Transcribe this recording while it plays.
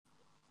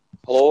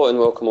Hello and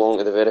welcome along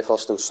to the very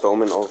first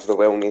instalment of the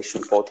Well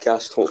Nation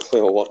podcast. Hopefully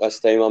it'll work this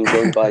time. I'm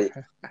joined by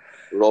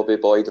Robbie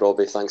Boyd.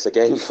 Robbie, thanks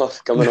again for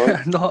coming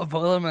on. Not a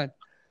bother, man.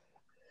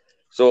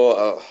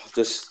 So,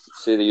 just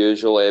say the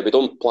usual, we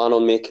don't plan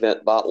on making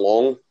it that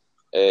long,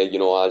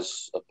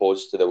 as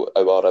opposed to the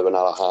hour and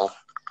a half.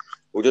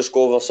 We'll just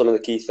go over some of the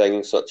key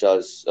things such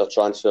as our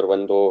transfer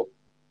window,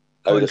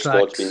 how the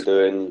squad's been Contracts.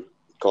 doing,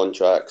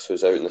 contracts,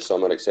 who's out in the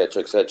summer,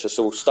 etc., etc.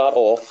 So we'll start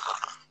off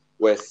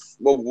with,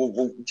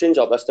 we'll change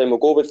up this time. We'll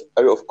go with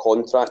out of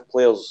contract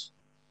players.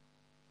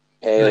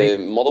 Right.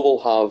 Motherwell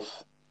have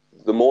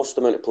the most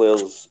amount of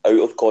players out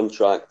of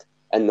contract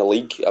in the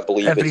league. I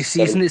believe Every it's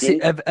season,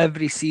 17.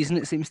 every season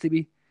it seems to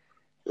be.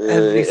 Uh,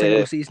 Every uh,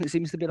 single season it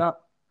seems to be that.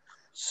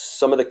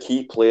 some of the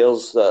key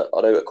players that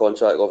are out of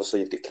contract, obviously,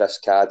 you've got Chris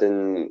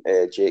Cadden,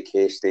 Jake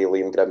Hasty,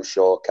 Liam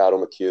Grimshaw,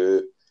 Carol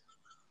McHugh,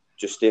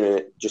 just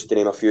to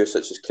name a few,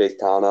 such as Craig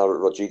Tanner,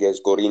 Rodriguez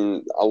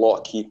Gorin, a lot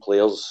of key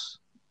players.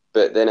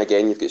 But then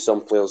again, you've got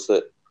some players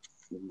that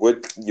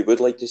you would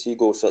like to see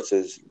go, such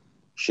as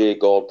Shea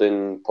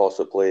Gordon,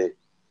 possibly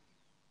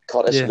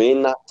Curtis Yeah.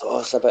 Main.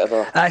 It's a bit of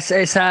a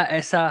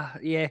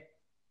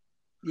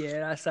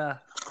Yeah,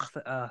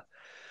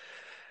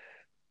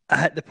 I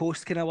hit the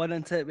post kind of one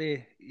into it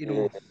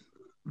with,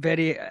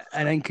 very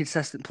an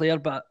inconsistent player,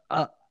 but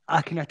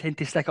I kind of tend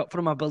to stick up for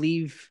him. I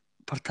believe,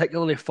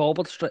 particularly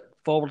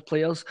forward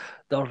players,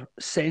 they're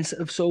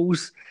sensitive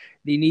souls.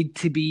 They need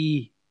to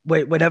be,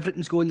 when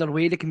everything's going their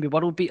way, they can be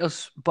world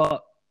beaters,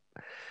 but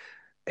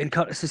in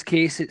Curtis's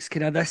case, it's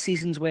kind of this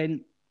season's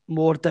went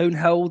more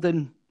downhill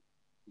than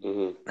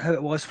mhm. how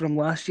it was from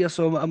last year.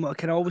 So I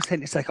can always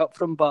tend to stick up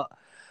for him, but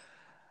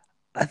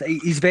I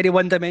think he's very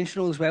one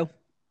dimensional as well.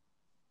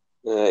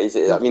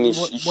 I mean, he's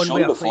One way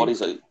shown of before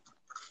playing.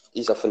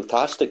 he's a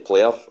fantastic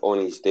player on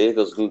his day.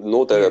 There's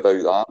no doubt Yeah.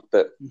 about that.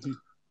 But Hmm.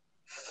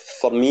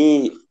 for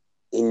me,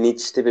 he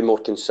needs to be more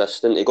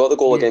consistent. He got the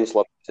goal Yeah. against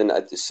Livingston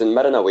at St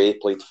Mirren away,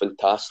 played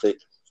fantastic.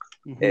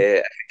 Hmm.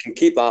 If he can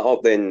keep that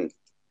up, then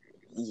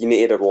you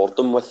need to reward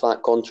him with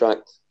that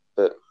contract.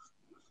 But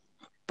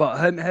But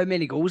how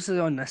many goals is he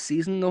on this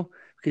season, though?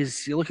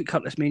 Because you look at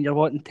Curtis Main, you're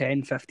wanting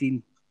 10,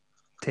 15,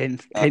 10,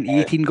 uh, 10 to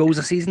 18 goals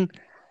a season.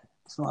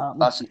 It's not happening.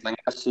 that's the thing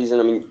this season.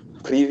 I mean,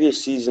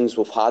 previous seasons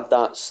we've had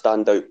that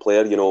standout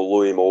player,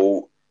 Louis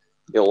Moult.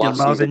 Your Last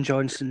season, Marvin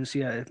Johnsons,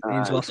 yeah, uh,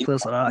 Ainsworth,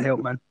 players like that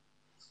help, man.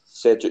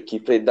 Cedric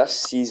Kipre. This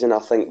season, I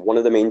think one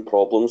of the main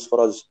problems for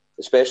us,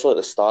 especially at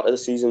the start of the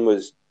season,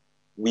 was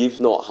we've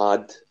not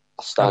had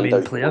a A main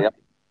standout player. player.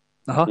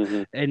 Uh-huh.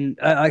 Mm-hmm. And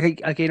I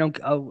think, again,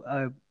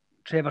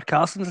 Trevor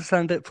Carson's a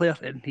standout player,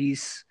 and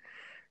he's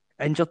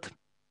injured.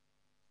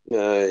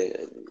 Uh,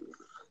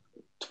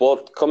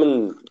 Toward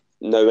coming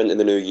now into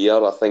the new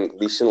year, I think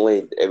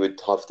recently it would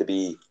have to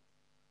be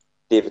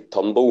David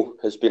Turnbull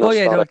has been Oh, a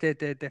yeah, star. no,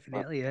 But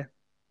definitely, yeah.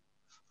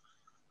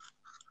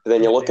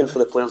 then you're looking Definitely. for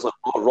the players like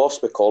Ross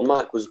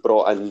McCormack was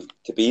brought in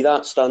to be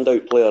that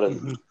standout player and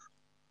Hmm.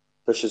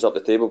 pushes up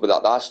the table,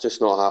 but that's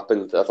just not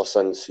happened ever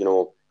since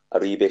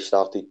Aribe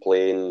started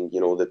playing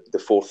the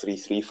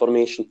 4-3-3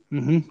 formation.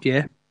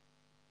 Yeah.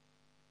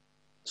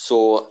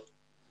 So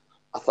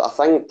I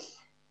think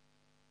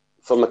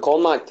for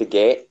McCormack to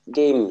get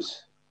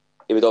games,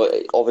 he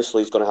would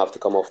obviously he's going to have to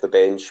come off the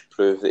bench,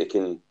 prove that he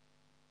can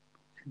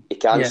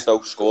Yeah.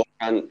 still score,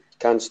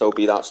 can still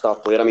be that star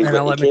player. I mean, In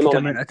a he came limited on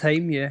amount of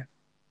time, yeah.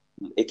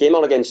 he came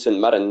on against St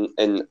Mirren,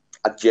 and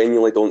I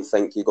genuinely don't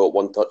think he got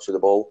one touch of the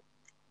ball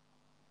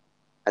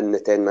in the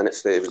 10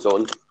 minutes that he was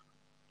on.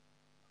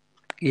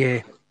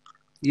 Yeah.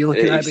 You look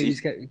at that,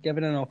 He's, but he's, he's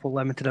given an awful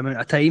limited amount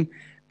of time.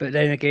 But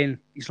then again,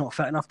 he's not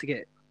fit enough to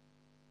get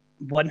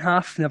one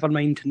half, never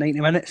mind 90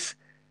 minutes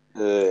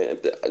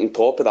on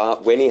top of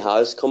that, when he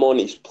has come on,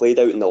 he's played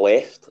out in the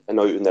left and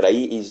out in the right.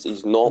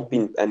 He's not hmm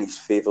been in his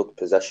favoured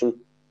position,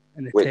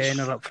 in the 10 which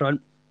or up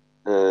front.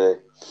 uh,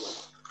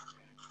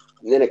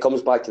 then it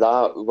comes back to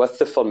that with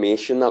the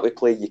formation that we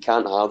play. You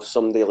can't have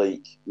somebody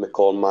like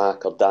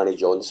McCormack or Danny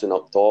Johnson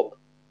up top.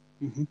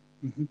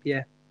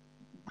 Yeah.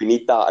 We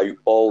need that out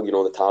ball,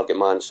 the target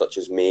man such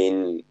as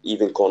Main,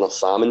 even Connor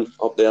Salmon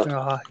up there.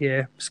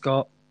 Yeah.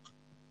 Scott.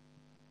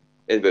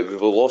 But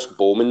we've lost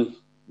Bowman,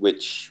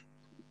 which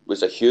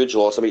was a huge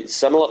loss. I mean,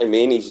 similar to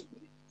Main,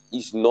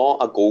 he's not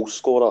a goal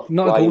scorer.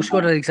 Not a goal Ryan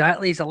scorer Bowman.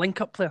 exactly. He's a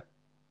link up player.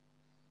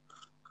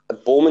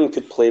 Bowman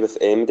could play with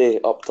MD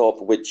up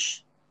top,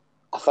 which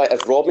I think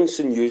if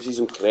Robinson uses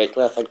him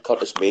correctly, I think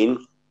Curtis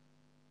Main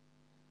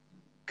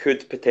could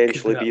Could be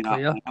potentially be that that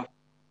player. player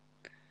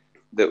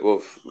that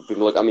we've been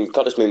looking. I mean,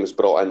 Curtis Main was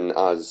brought in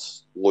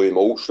as Louis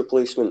Moult's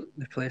replacement.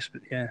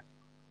 Replacement, yeah.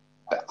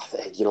 But I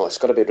think, it's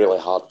going to be really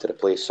hard to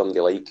replace somebody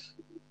like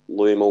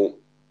Louis Moult,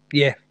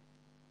 Yeah.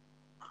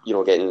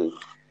 getting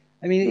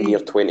I mean, near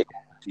 20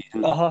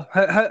 seasons.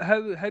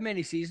 how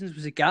many seasons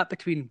was the gap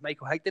between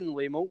Michael Higdon and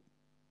Lee Moult?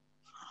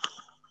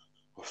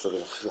 For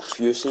a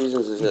few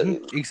seasons, is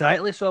it?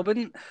 Exactly. So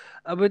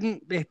I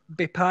wouldn't be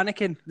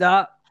panicking.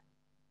 That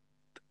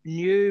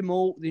new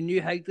Moult, the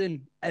new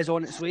Higdon is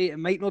on its way. It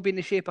might not be in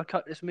the shape of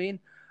Curtis Main,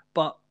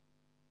 but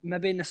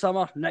maybe in the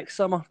summer, next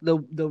summer, there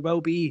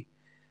will be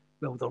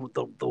well,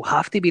 they'll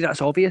have to be.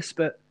 That's obvious,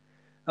 but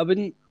I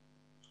wouldn't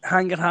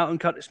hang your hat on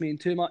Curtis Main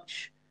too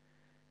much.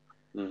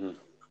 Mm-hmm.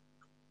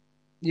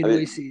 You know,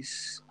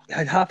 he's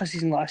had half a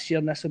season last year,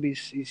 and this will be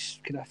his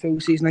kind of full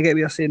season. I get what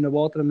you're saying,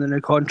 rewarding him the new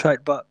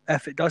contract, but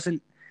if he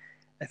doesn't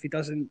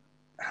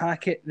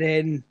hack it,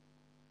 then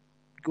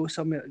go with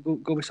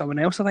someone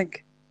else. I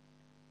think.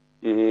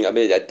 Mm-hmm. I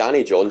mean,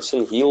 Danny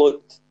Johnson, he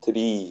looked to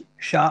be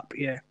sharp,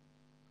 yeah.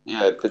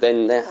 Yeah, but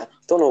then I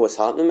don't know what's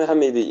happening with him.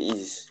 Maybe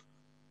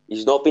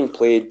he's not been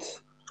played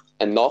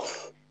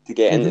enough to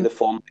get into the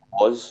form he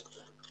was.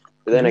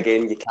 But then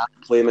again, you can't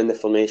play him in the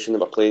formation that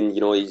we're playing.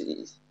 You know,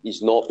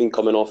 he's not been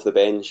coming off the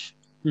bench.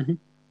 Mm-hmm.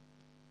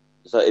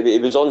 So he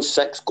was on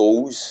 6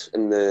 goals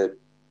in the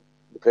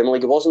Premier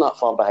League. He wasn't that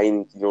far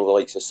behind, you know, the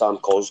likes of Sam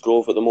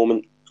Cosgrove at the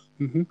moment.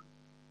 Mm-hmm.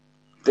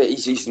 But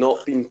he's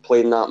not been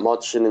playing that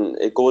much, and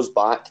it goes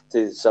back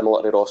to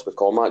similar to Ross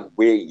McCormack,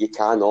 where you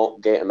cannot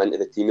get him into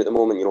the team at the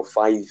moment. You know,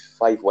 five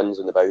wins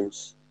on the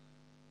bounce.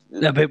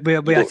 Yeah, but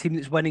we're a team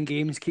that's winning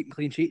games, keeping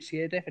clean sheets.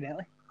 Yeah,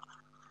 definitely.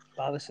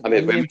 I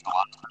mean, when was the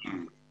last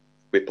time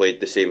we played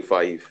the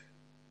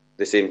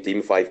same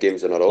team 5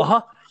 games in a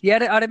row?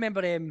 Yeah, I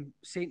remember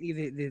saying to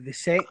you the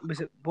set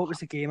what was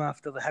the game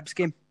after the Hibs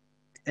game,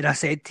 and I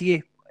said to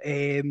you,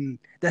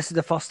 this is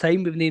the first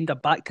time we've named a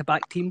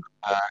back-to-back team.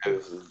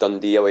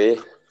 Dundee away.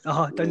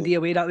 Dundee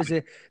away. That was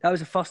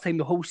the first time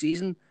the whole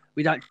season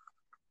we'd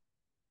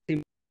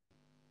actually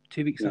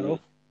 2 weeks in a row.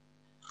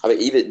 I mean,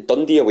 even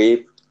Dundee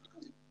away,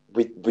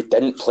 we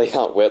didn't play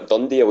that well.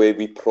 Dundee away,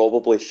 we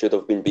probably should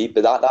have been beat,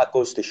 but that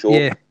goes to show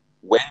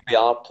when we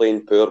are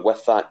playing poor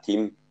with that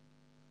team,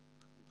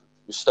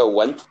 we still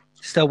win.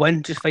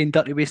 Just find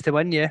dirty ways to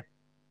win, yeah.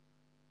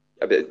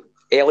 But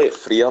Elliot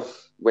Frear,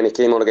 when he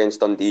came on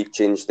against Dundee,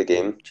 changed the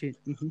game.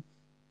 Mm-hmm.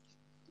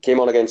 Came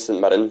on against St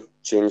Mirren,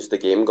 changed the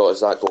game, got us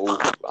that goal,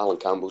 Alan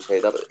Campbell's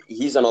header.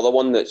 He's another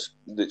one that's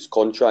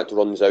contract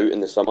runs out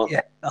in the summer.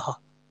 Yeah.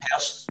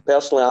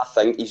 Personally, I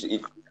think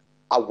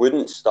I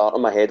wouldn't start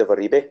him ahead of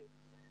Aribe.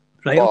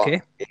 Right,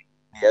 okay.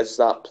 He is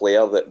that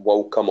player that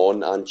will come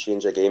on and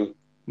change a game.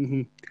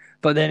 Mm-hmm.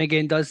 But then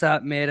again, does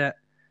that merit?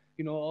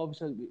 You know,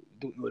 obviously we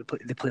don't know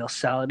the players'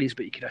 salaries,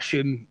 but you can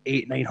assume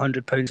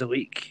 £800-900 a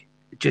week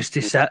just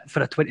to sit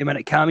for a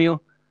 20-minute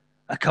cameo,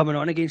 coming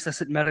on against a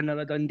St Mirren or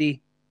a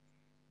Dundee.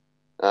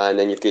 And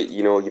then you've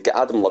got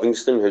Adam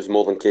Livingston, who's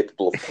more than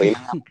capable of playing.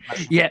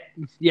 Yeah.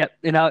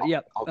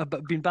 I've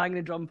been banging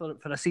the drum for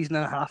a season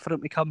and a half for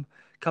him to come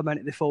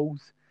into the fold.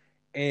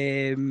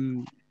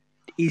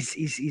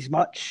 He's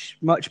much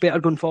better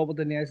going forward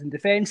than he is in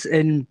defence,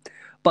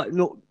 but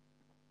no,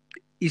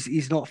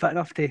 he's not fit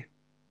enough to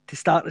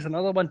start as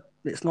another one.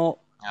 It's not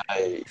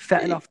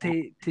fit enough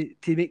to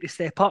make the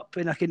step up,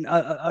 and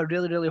I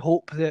really, really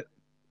hope that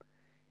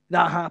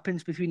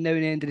happens between now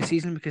and the end of the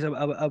season, because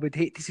I would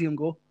hate to see him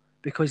go,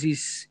 because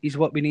he's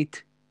what we need,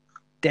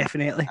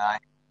 definitely.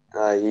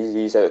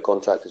 He's out of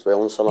contract as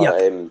well in summer.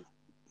 Yep.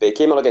 But he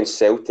came on against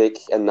Celtic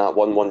in that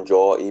 1-1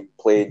 draw. He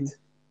played.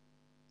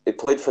 He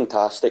played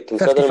fantastic.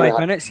 55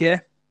 minutes,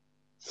 yeah.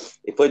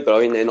 He played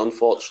brilliant, and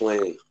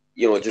unfortunately,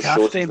 it just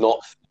shows he's not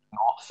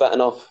fit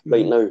enough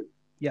right now.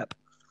 Yep.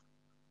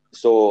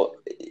 So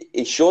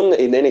he's shown,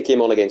 and then he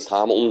came on against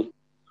Hamilton,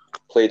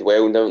 played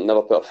well,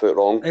 never put a foot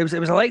wrong. It was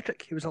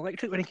electric. He was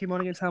electric when he came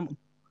on against Hamilton.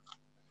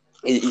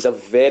 He's a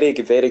very,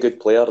 very good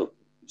player.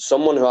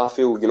 Someone who I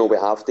feel we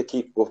have to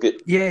keep. We've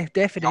got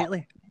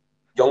definitely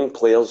young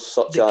players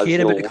such that as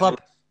care about the club.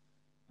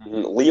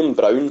 Liam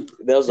Brown.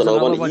 There's another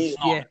one. He's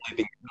not really been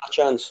given a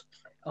chance.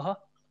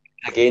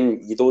 Again,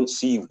 you don't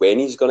see when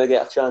he's going to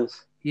get a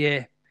chance.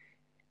 Yeah.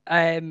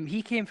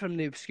 He came from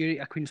the obscurity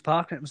of Queen's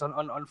Park, and it was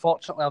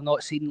unfortunately I've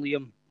not seen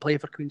Liam play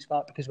for Queen's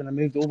Park, because when I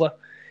moved over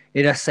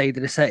to this side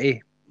of the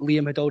city,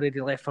 Liam had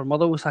already left for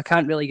Motherwell, so I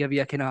can't really give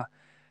you a kind of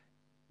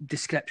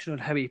description on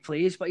how he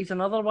plays. But he's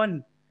another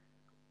one.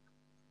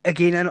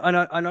 Again,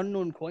 an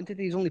unknown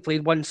quantity. He's only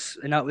played once,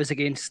 and that was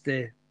against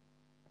the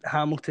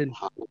Hamilton.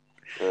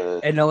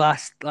 In the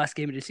last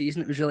game of the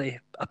season. It was really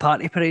a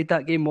party parade,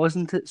 that game,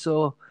 wasn't it?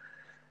 So,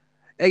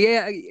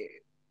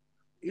 it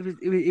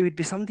would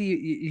be somebody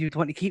you'd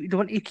want to keep. You'd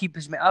want to keep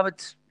as many. I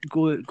would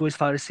go as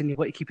far as saying you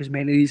want to keep as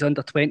many of these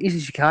under-20s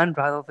as you can,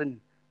 rather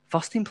than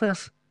first-team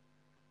players.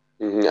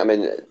 Mm-hmm. I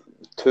mean,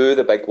 2 of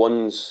the big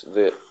ones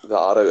that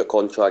are out of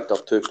contract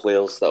are 2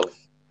 players that have.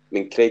 I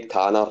mean, Craig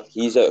Tanner,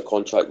 he's out of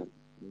contract.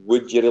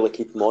 Would you really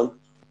keep him on?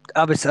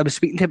 I was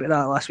speaking to him about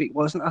that last week,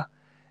 wasn't I?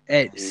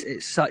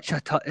 It's such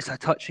a it's a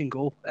touch and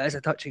go. It is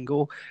a touch and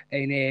go,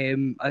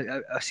 and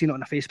I've seen it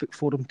on a Facebook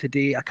forum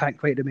today. I can't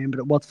quite remember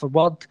it word for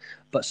word,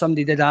 but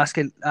somebody did ask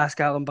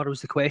Alan Burrows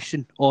the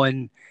question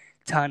on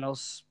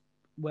Tanner's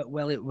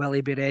will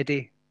he be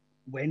ready?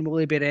 When will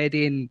he be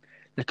ready? And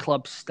the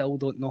club still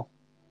don't know,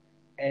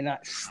 and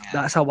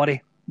that's a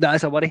worry. That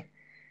is a worry.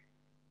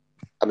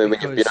 I mean, when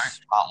you've been out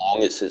that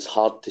long, it's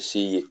hard to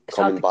see you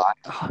coming back.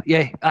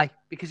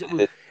 Because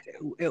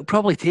it'll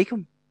probably take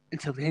him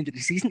until the end of the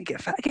season to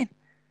get fit again.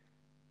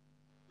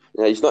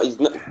 Yeah, he's not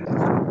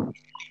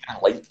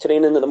like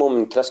training at the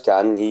moment. Chris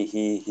Cann,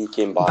 he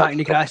came back in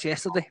the grass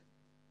yesterday.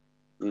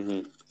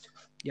 Mm-hmm.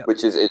 Yep.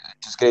 Which is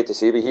it's great to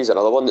see, but he's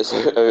another one that's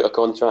out of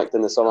contract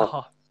in the summer.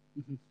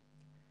 Mm-hmm.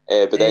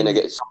 But then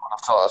I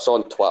saw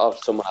on Twitter,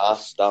 someone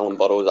asked Alan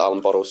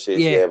Burrows says,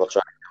 yeah, we're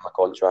trying to get him a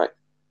contract,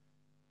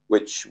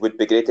 which would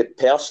be great.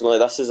 Personally,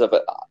 this is a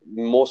bit,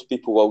 most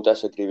people will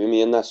disagree with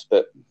me in this,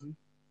 but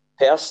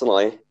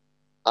personally,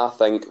 I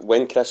think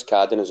when Chris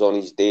Cadden is on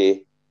his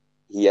day,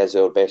 he is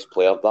our best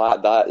player.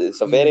 That is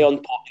a very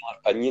unpopular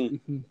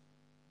opinion,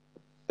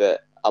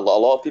 but a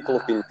lot of people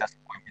have been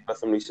disappointed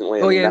with him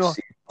recently.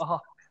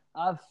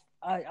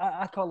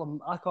 I call him.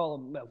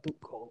 Well,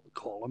 don't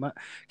call him it.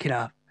 Kind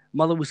of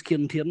Motherwell's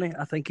Kieran Tierney.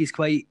 I think he's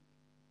quite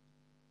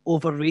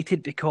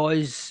overrated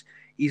because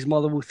he's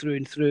Motherwell through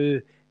and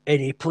through,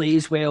 and he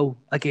plays well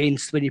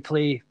against when you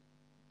play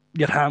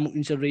your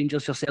Hamiltons, your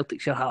Rangers, your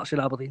Celtics, your Hearts,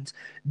 your Aberdeens.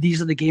 These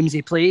are the games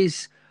he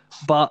plays,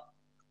 but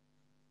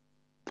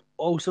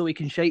also he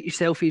can shite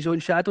himself his own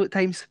shadow at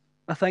times.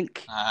 I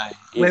think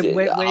when we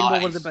were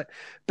the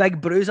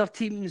big bruiser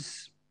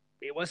teams,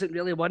 he wasn't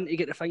really one to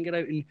get the finger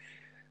out and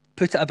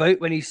put it about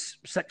when he's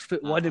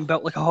 6'1" and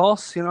built like a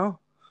horse, you know.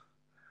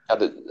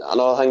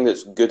 Another thing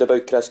that's good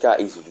about Chris Cat,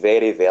 he's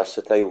very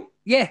versatile.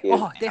 Yeah,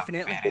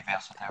 definitely. Very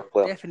versatile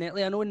player.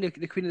 Definitely. I know in the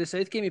Queen of the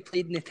South game he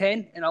played in the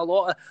 10, and a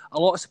lot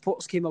of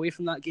supporters came away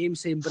from that game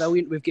saying,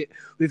 "Brilliant,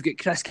 we've got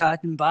Chris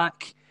Cadden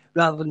back,"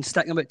 rather than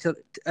sticking him out to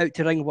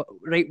ring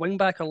right wing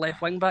back or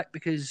left wing back,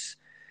 because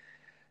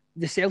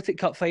the Celtic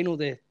Cup final,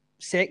 the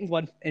second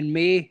one in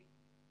May,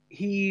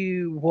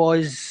 he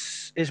was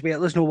as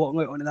well as no walking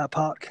out onto that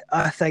park.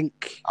 I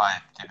think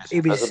he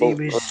was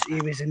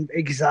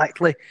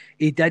exactly.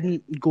 He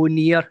didn't go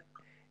near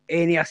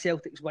any of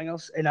Celtic's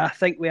wingers, and I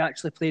think we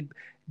actually played.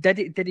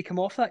 Did he come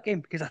off that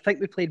game? Because I think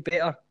we played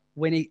better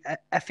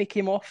if he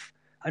came off.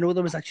 I know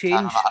there was a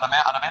change.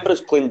 I remember us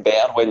playing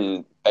better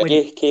when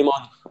Biggie came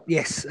on.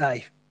 Yes,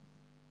 aye.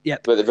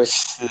 Yep. But there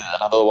was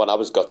another one I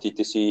was gutted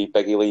to see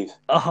Biggie leave.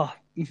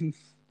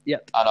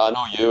 Yep. And I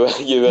know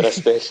you were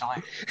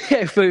especially.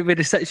 Yeah, with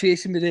the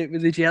situation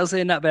with the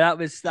jersey and that, but that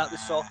was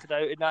sorted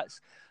out, and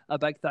that's a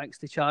big thanks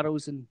to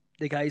Charles and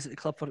the guys at the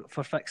club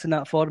for fixing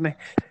that for me.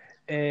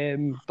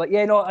 But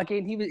yeah, no,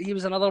 again, he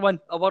was another one,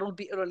 a world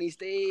beater on his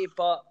day,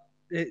 but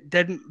it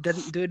didn't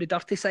do the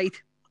dirty side.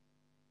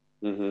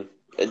 Mm-hmm.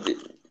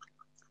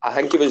 I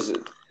think it was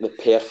the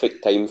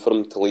perfect time for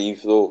him to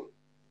leave, though.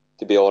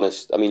 To be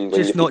honest, I mean,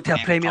 just not to a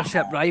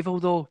Premiership rival,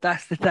 though.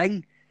 That's the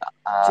thing.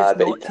 Just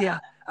not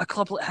to a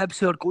club like Hibs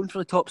who are going for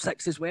the top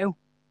 6 as well.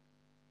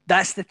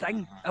 That's the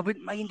thing. I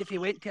wouldn't mind if he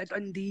went to a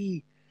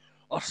Dundee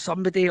or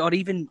somebody, or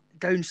even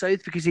down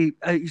south, because he's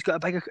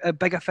got a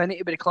big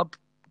affinity with the club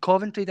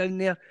Coventry down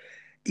there.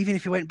 Even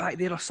if he went back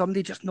there or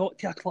somebody, just not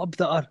to a club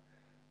that are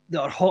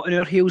hot on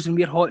our heels and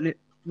we're hot on it.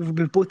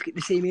 We've both got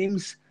the same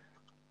aims.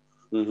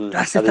 Mm-hmm.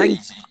 That's the thing.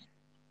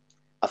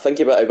 I think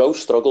he will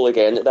struggle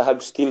again at the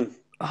Hibs team.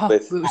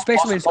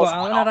 Especially when Scott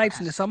Allen arrives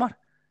in the summer.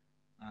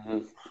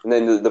 Mm-hmm. And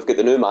then they've got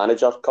the new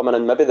manager coming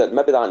in. Maybe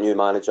that new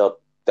manager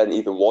didn't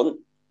even want,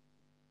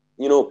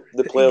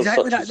 the players.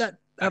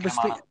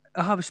 Exactly.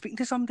 I was speaking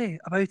to somebody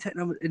about it,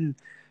 and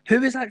who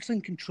was actually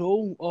in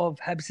control of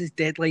Hibs'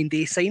 deadline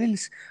day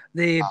signings?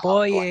 The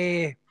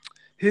boy,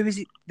 who was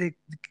it? The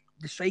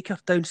striker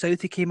down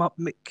south who came up,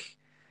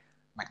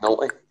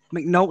 McNulty.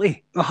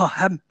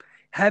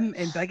 Him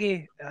and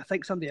Biggie. I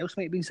think somebody else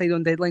might have been signed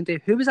on deadline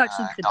day. Who was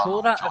actually in control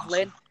of that?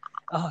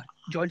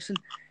 Johnson.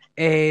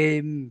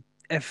 Johnson.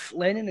 If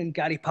Lennon and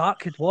Gary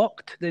Park had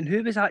walked, then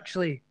who was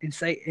actually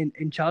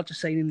in charge of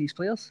signing these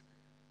players?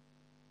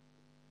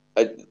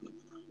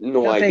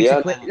 No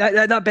idea.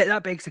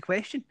 That begs the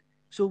question.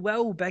 So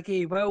will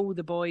Biggie, will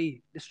the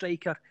boy, the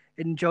striker,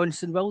 and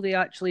Johnson, will they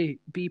actually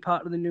be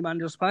part of the new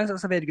manager's plans?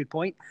 That's a very good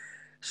point.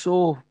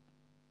 So,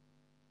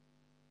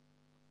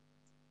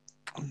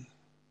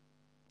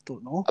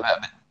 don't know.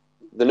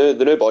 The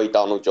new boy,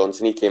 Darnell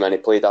Johnson, he came in, he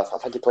played, I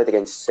think he played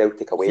against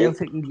Celtic away.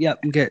 Celtic, yep,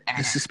 and get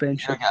the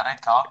suspension. Get a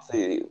red card.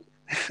 The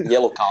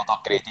yellow card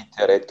upgraded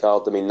to a red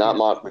card. I mean, that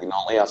Mark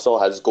McNulty, I saw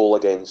his goal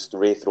against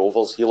Wraith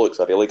Rovers. He looks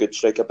a really good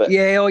striker, but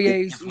he's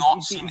always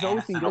been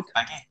good.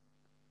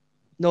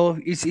 No,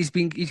 he's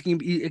been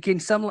again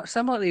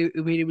similarly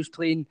where he was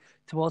playing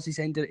towards his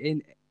end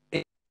in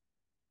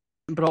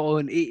brought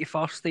on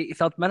 81st,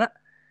 83rd minute,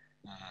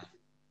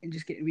 and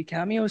just getting wee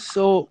cameos.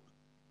 So,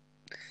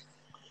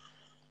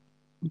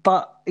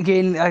 but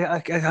again, I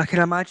can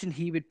imagine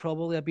he would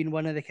probably have been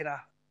one of the kind of,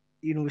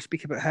 we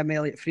speak about him,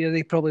 Elliot Frear,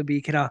 they'd probably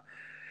be kind of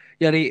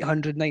your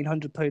 £800,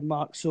 £900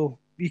 mark. So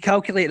you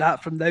calculate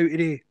that from now to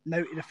the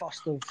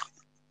 1st of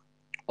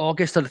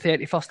August or the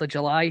 31st of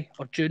July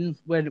or June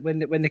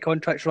when the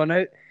contracts run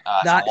out.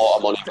 That's a lot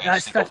of money.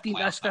 That's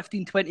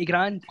 15-20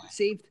 grand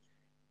saved.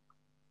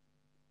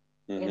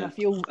 Mm-hmm. And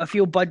I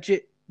feel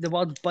budget. The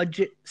word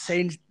budget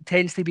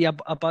tends to be a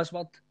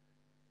buzzword.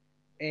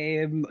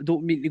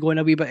 Don't mean to go in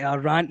a wee bit of a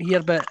rant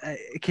here, but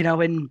kind of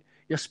when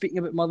you're speaking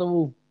about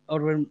Motherwell, or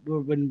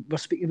when we're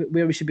speaking about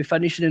where we should be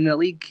finishing in the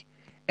league,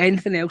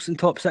 anything else in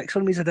top 6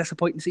 for me is a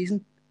disappointing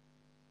season.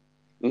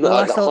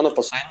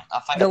 100%. I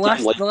think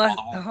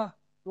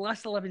the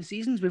last 11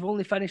 seasons, we've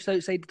only finished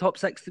outside the top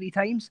 6 3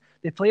 times.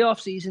 The playoff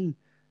season,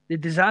 the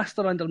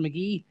disaster under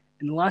McGee,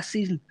 and the last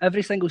season,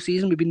 every single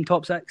season we've been in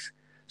top 6.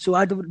 So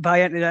I don't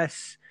buy into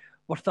this.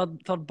 We're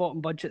third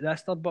bottom budget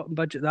this, third bottom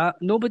budget that.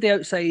 Nobody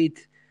outside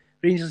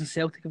Rangers and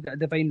Celtic have got a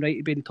divine right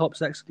to be in top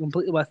 6.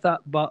 Completely with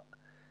that, but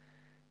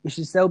we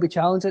should still be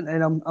challenging.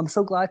 And I'm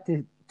so glad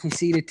to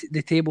see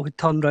the table had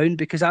turned round,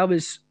 because I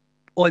was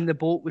on the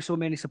boat with so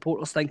many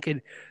supporters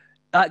thinking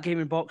that game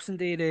in Boxing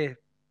Day, the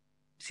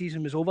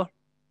season was over.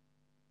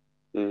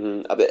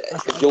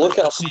 If you look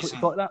at our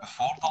season before the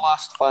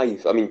last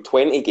 5, I mean,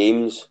 20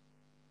 games,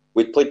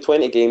 we'd played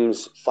 20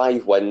 games,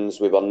 5 wins,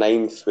 we were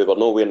 9th, we were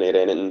nowhere near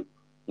anything.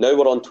 Now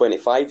we're on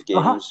 25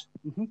 games,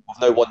 We've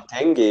now won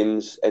 10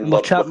 games, and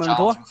we're challenging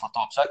for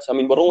top 6. I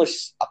mean, we're only,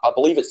 I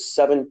believe it's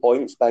 7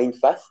 points behind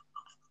 5th.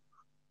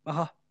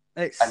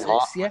 Which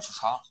is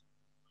hard.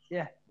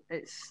 Yeah,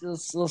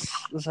 there's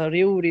a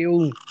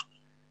real.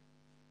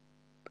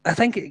 I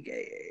think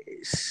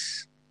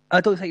it's.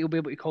 I don't think you'll be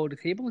able to call the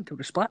table until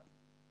the split.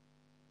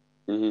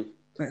 I mean,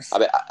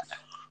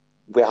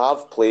 we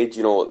have played,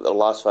 the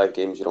last 5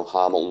 games.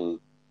 Hamilton,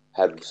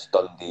 Hibs,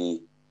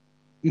 Dundee,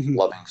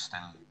 Livingston,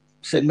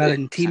 St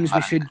Mirren teams.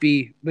 We should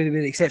be, with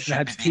the exception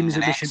of Hibs teams,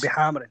 that we should be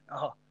hammering.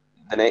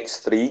 The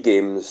next 3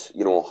 games,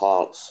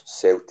 Hearts,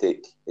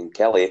 Celtic, and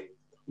Kelly.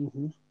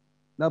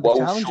 That'll be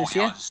challenges,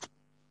 yeah.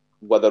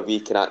 Whether we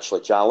can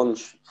actually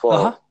challenge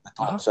for the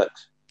top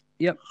 6.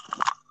 Yep.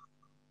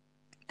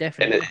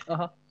 Definitely.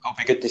 It'll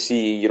be good to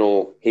see,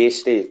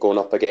 Hasty going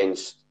up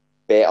against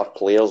better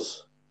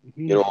players.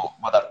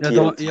 Whether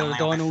your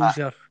Donalds,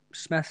 your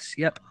Smiths,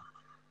 yep.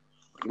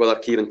 Whether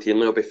Kieran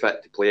Tierney will be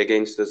fit to play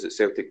against us at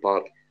Celtic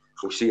Park.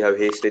 We'll see how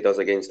Hasty does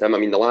against him. I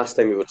mean, the last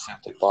time we were at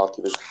Celtic Park,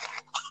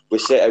 we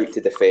set out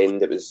to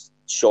defend. It was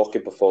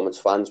shocking performance.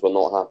 Fans were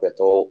not happy at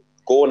all.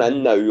 Going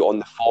in now on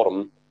the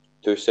forum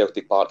to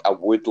Celtic Park, I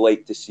would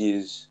like to see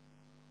us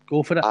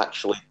go for it.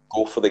 Actually,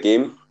 go for the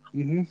game.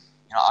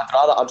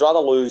 I'd rather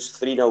lose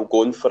 3-0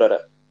 going for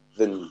it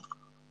than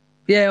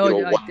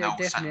 1-0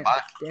 sitting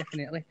back.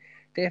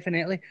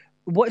 Definitely.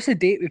 What's the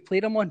date we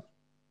played them on?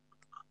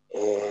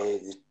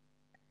 Is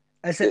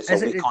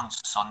it on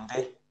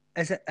Sunday?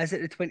 Is it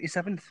the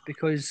 27th?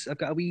 Because I've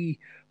got a wee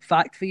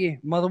fact for you.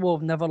 Motherwell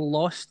have never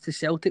lost to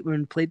Celtic when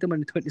we played them on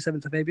the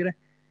 27th of February.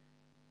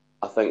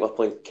 I think we're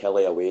playing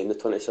Kelly away on the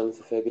 27th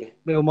of February.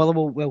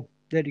 Well,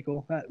 there you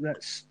go.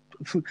 That's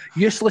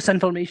useless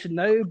information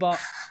now, but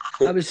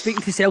I was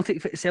speaking to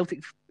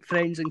Celtic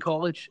friends in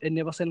college, and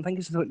they were saying, I think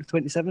it's the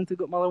 27th we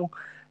got Motherwell,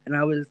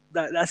 and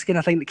that's the kind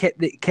of thing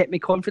that kept me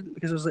confident,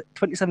 because it was the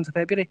 27th of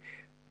February.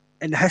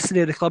 In the history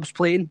of the club's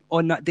playing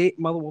on that date,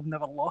 Motherwell have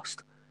never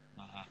lost.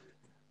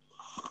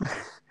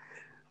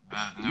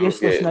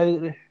 Useless now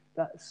that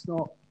that's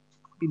not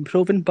been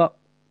proven, but...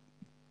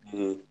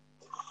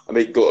 I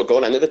mean,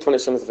 going into the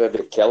 27th of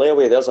February, Kelly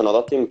away, there's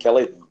another team.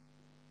 Kelly,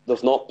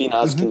 they've not been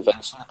as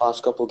convincing the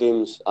past couple of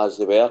games as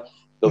they were.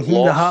 They've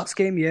lost the Hearts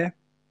game, yeah.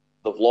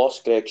 They've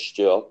lost Greg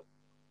Stewart.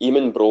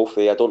 Eamon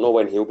Brophy, I don't know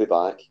when he'll be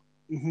back.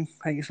 I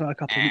think it's not a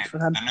couple of weeks for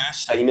him. The new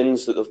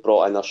signings that they've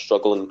brought in are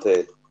struggling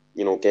to,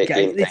 get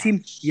game the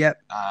team.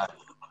 Yep.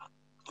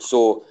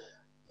 So,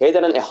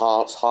 heading into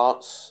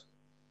Hearts,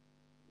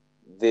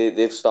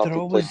 they've started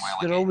playing well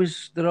again.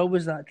 They're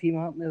always that team,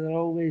 aren't they? They're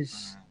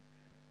always...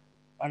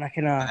 And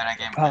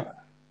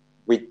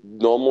we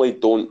normally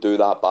don't do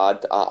that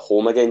bad at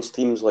home against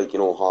teams like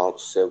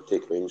Hearts,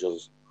 Celtic,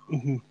 Rangers,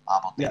 Aberdeen.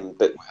 Yep.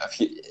 But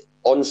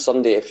on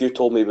Sunday, if you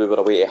told me we were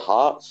away to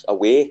Hearts I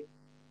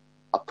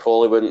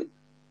probably wouldn't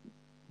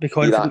be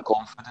that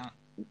confident.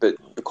 But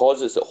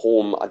because it's at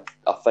home,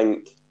 I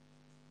think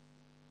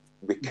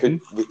we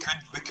could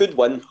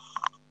win.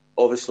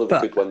 Obviously, we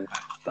could win.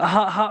 But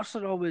Hearts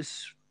are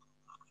always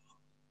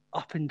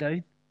up and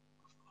down.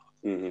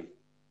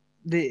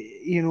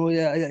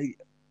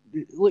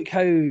 Look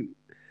how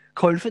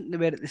confident they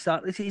were at the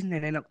start of the season,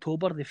 and in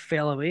October they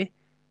fell away.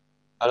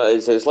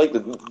 It's like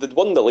they'd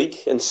won the league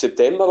in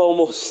September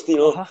almost, And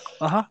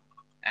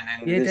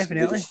then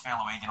definitely. They just fell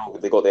away,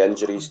 They got the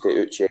injuries to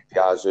Uche,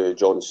 Piazzu,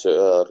 John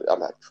Suter,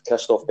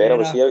 Christoph Berra,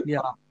 was he out?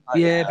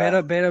 Yeah,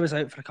 Berra was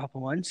out for a couple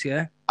of months,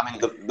 yeah. I mean,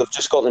 they've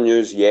just got the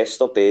news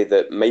yesterday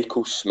that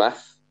Michael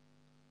Smith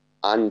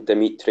and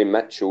Dimitri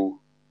Mitchell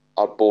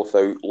are both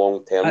out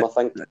long term, I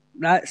think.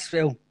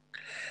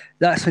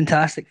 That's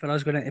fantastic for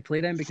us going into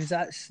play then, because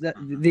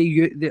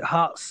the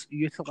Hearts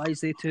utilise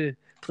the 2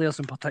 players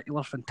in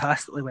particular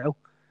fantastically well.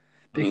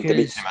 Because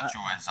Dimitri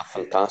Mitchell is a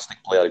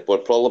fantastic player.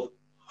 But probably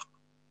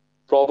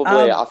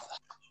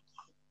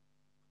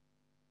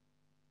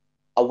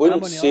I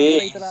wouldn't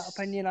say... I'm on the other side of that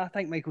opinion. I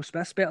think Michael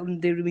Smith's better than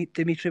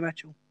Dimitri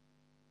Mitchell.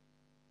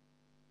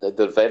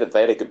 They're very,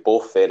 very good.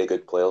 Both very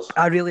good players.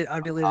 I really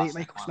rate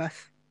Michael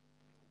Smith.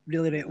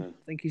 Really rate him.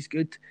 I think he's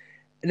good.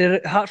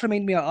 The Hearts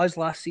remind me of us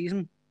last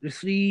season. The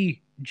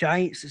 3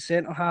 giants at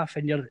centre half,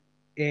 and your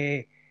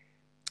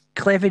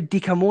Clevid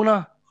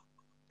Dikamona.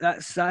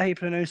 That's how you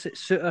pronounce it.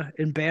 Suter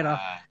and Berra,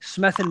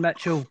 Smith and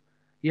Mitchell.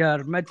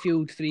 Your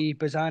midfield 3: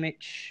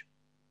 Bozanic,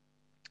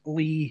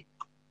 Lee,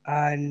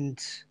 and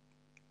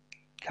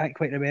can't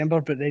quite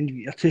remember, but then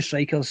your two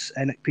strikers,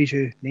 Nick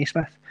Piju,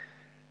 Naismith.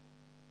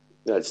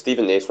 Yeah,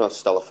 Stephen Naismith's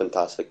still a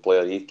fantastic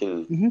player. He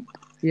can,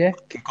 yeah,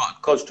 can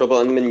cause trouble.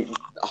 I mean,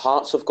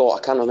 Hearts have got, I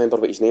can't remember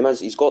what his name is.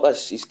 He's got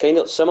this, he's kind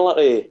of similar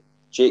to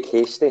Jake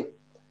Hasty.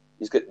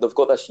 They've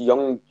got this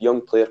young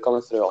player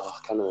coming through. Oh, I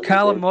can't remember.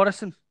 Callum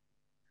Morrison.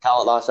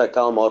 That's it,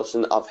 Callum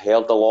Morrison. I've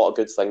heard a lot of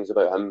good things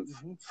about him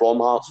from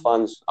Hearts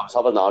fans. I was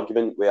having an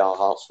argument with a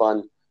Hearts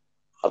fan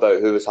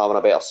about who was having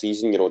a better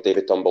season,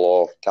 David Turnbull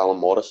or Callum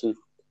Morrison.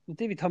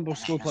 David Turnbull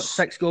scored,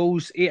 6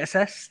 goals, 8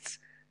 assists?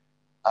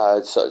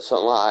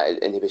 Something like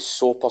that, and he was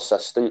so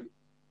persistent.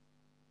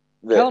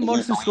 Callum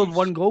Morrison scored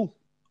 1 goal.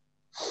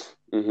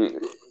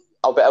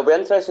 I'll be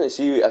interested to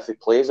see if he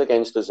plays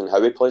against us and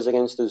how he plays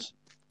against us.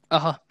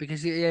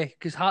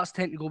 Because Hearts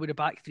tend to go with the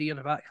back 3 or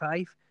the back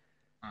 5.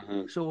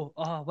 So,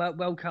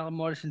 will Callum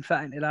Morrison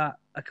fit into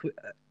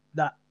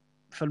that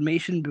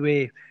formation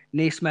with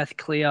Naismith,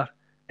 Clare,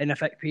 and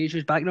if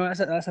Page's back? No,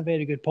 that's a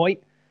very good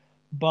point.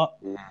 But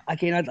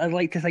again, I'd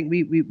like to think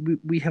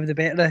we have the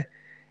better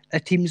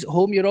teams at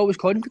home. You're always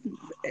confident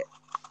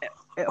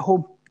at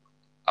home.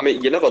 I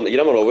mean, you never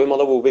know with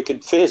Motherwell. We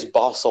could face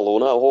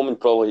Barcelona at home and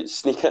probably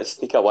sneak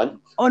a win.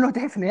 Oh no,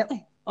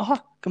 definitely.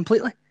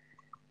 Completely.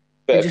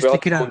 But if we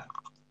could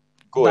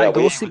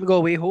go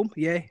away home,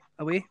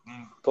 away.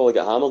 Probably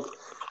get hammered.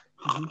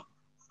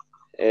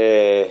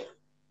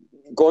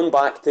 Going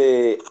back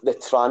to the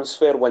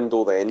transfer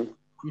window then,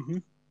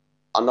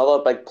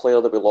 another big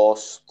player that we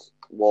lost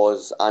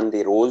was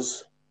Andy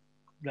Rose.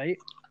 Right.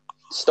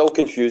 Still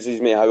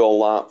confuses me how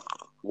all that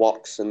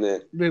works.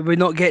 We're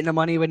not getting the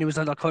money when he was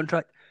under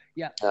contract.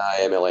 Yeah.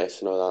 MLS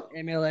and all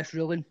that. MLS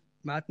ruling.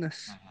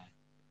 Madness.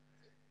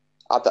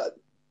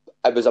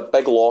 It was a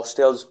big loss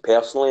to us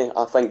personally,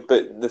 I think.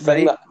 But the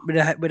thing that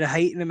with the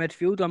height in the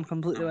midfield, I'm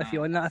completely with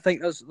you on that. I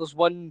think there's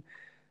one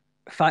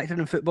factor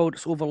in football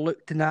that's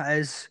overlooked, and that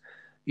is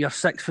your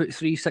 6'3",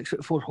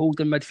 6'4"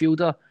 holding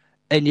midfielder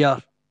and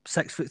your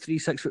 6'3",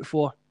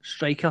 6'4"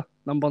 striker,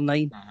 number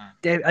 9.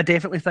 I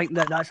definitely think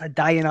that's a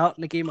dying art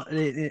in the game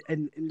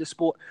in the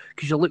sport,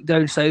 because you look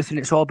down south and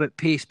it's all about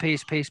pace.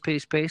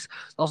 There's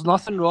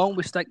nothing wrong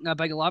with sticking a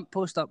big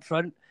lamppost up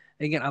front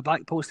and getting a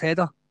back post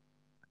header.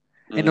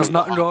 And there's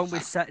nothing wrong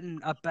with sitting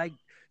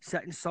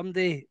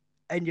somebody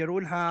in your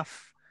own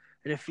half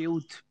of the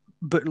field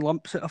booting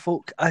lumps at a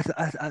folk.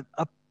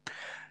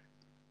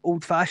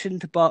 Old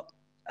fashioned, but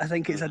I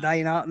think it's a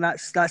dying art, and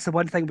that's the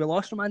one thing we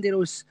lost from Andy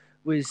Rose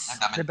was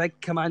the big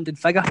commanding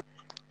figure.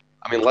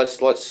 I mean, let's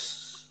not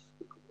say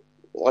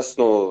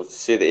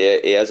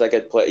that he is a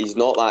good player. He's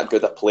not that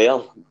good a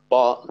player,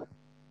 but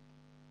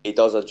he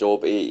does a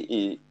job.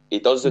 He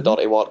does the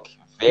dirty work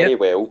very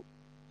well.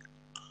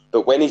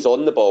 But when he's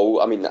on the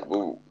ball, I mean,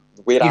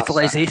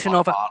 utilisation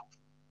of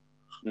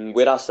it.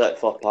 Where I sit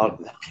for Park,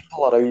 the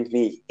people around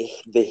me,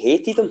 they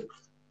hated him.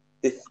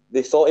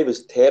 They thought he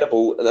was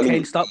terrible. I mean,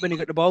 tensed up when he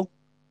got the ball.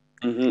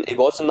 He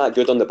wasn't that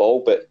good on the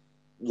ball, but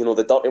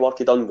the dirty work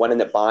he done,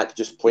 winning it back,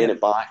 just playing it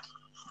back,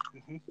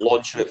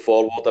 launching it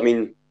forward. I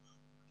mean,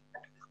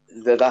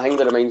 the thing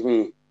that reminds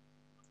me,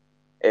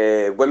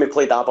 when we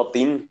played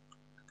Aberdeen,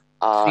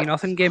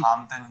 3-0 game,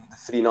 Hampden, the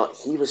 3-0,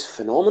 he was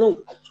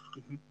phenomenal.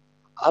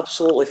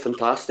 Absolutely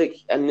fantastic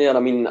in there. I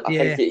mean,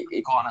 I think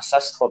he got an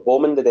assist for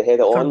Bowman. Did he head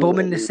it on? For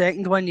Bowman, the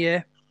second one,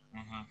 yeah.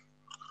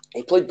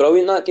 He played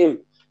brilliant that game,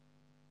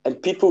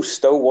 and people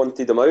still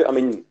wanted him out. I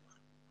mean,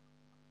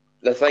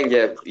 the thing,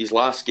 his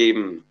last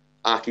game,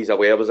 Aki's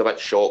aware, was a bit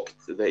shocked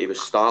that he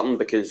was starting,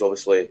 because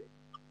obviously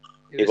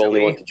he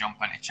only wanted to jump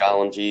into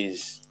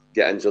challenges,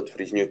 get injured for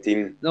his new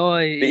team. No,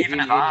 but even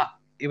at that,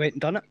 he went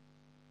and done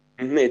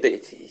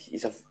it.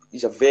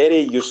 He's a very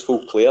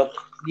useful player,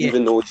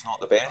 even though he's not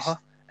the best.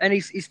 And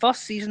his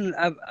first season,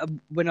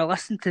 when I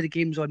listened to the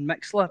games on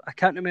Mixlr, I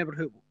can't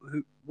remember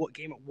what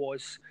game it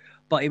was,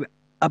 but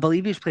I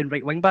believe he was playing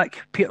right wing back.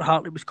 Peter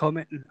Hartley was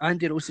commenting,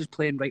 Andy Rose is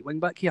playing right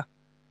wing back here.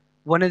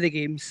 One of the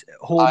games at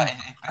home,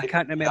 I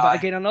can't remember.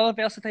 Again, another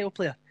versatile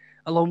player,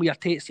 along with your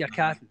Tates, your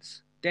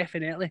Caddens,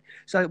 definitely.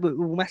 So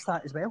we'll miss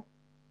that as well.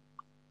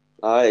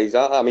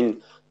 Exactly. I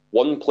mean,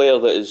 one player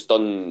that has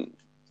done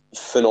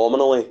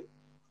phenomenally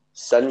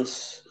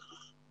since,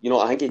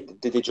 I think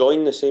did he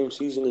join the same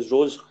season as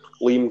Rose?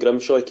 Liam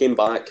Grimshaw came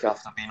back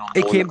after being on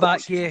loan. He came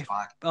back,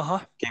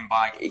 Came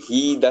back.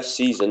 He, this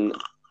season,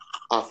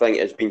 I think,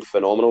 has been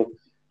phenomenal.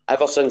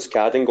 Ever since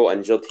Cadden got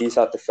injured, he's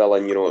had to fill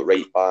in, at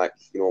right back,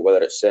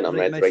 whether it's centre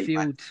mid, right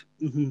back.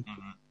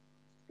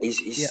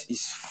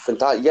 He's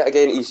fantastic. Yet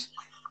again,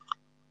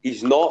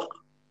 he's not,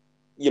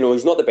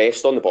 he's not the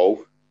best on the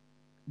ball.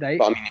 Right.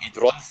 But I mean, he'd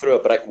run through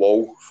a brick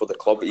wall for the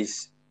club.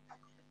 It's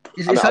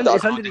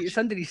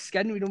under his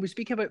skin. We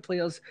speak about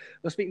players.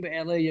 We were speaking about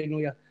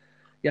earlier,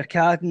 your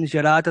Caddens,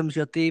 your Adams,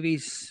 your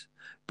Davies,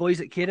 boys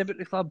that care about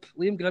the club.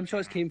 Liam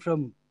Grimshaw's came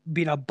from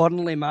being a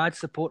Burnley mad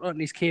supporter,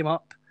 and he's came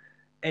up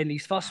in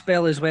his first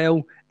spell as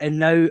well, and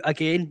now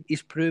again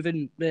he's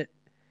proven that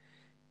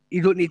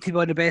you don't need to be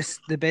on the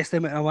best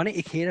amount of money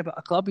to care about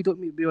a club. You don't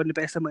need to be on the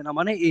best amount of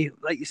money to,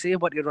 like you say,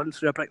 what you run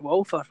through a brick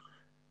wall for.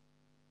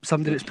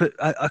 somebody that's put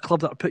a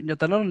club that are putting your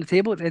dinner on the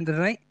table at the end of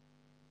the night.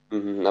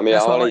 Mm-hmm. I mean,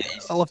 That's what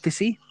I love to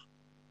see.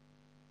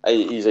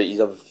 he's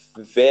a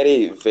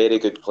very, very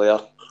good player.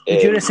 The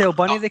Duracell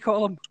Bunny, they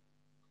call him.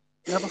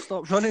 Never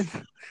stops running.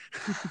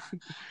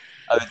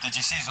 Did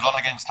you see his run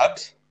against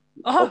Hibs?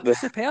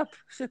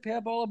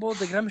 Superb all aboard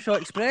the Grimshaw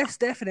Express.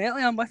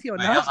 Definitely, I'm with you on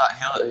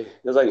that.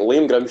 There's like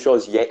Liam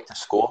Grimshaw's yet to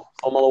score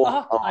for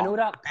Motherwell. I know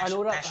that.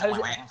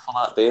 Patiently waiting for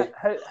that day.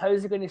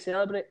 How's he going to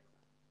celebrate?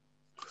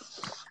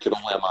 Can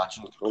only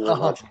imagine.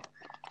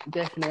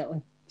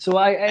 Definitely. So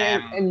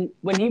and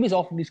when he was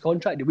offered his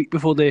contract the week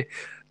before the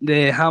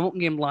Hamilton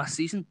game last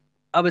season,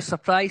 I was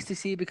surprised to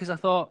see, because I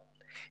thought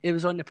it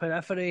was on the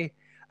periphery.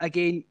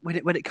 Again,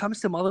 when it comes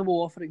to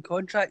Motherwell offering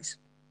contracts,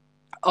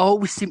 I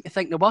always seem to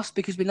think the worst,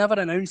 because we never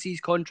announce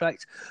these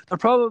contracts. They're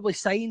probably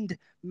signed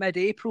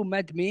mid-April,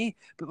 mid-May,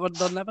 but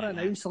they're never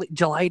announced like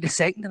July the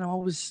 2nd. And I'm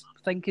always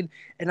thinking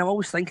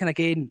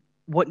again,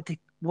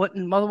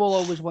 Motherwell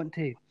always want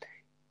to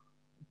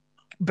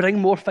bring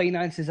more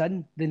finances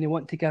in than they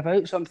want to give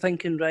out. So I'm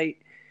thinking, right,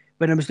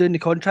 when I was doing the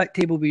contract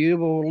table with you,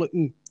 we were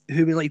looking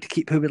who we like to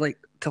keep, who we like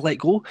to let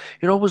go.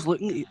 You're always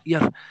looking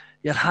at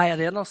your higher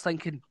earners,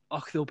 thinking,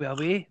 oh, they'll be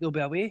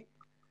away.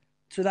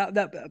 So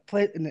that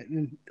play,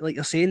 and like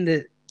you're saying,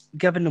 that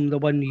giving them the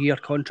 1 year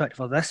contract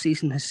for this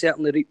season has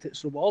certainly reaped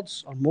its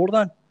rewards, or more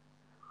than.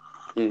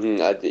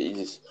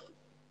 It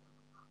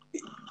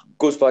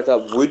goes back to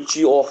that. Would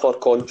you offer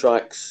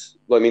contracts?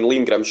 Well, I mean,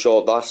 Liam Grimshaw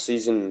last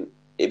season,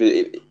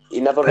 he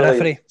never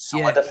really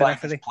solidified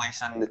his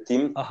place in the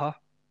team.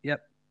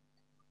 Yep.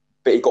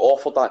 But he got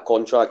offered that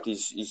contract.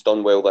 He's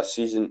done well this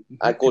season.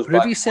 It goes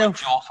back.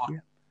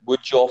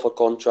 Would you offer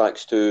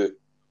contracts to,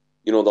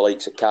 the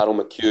likes of Carol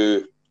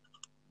McHugh?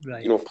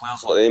 Right.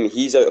 Players like them.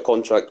 He's out of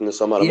contract in the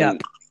summer. Yeah. I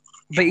mean,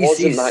 but he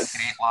wasn't that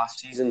great last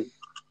season.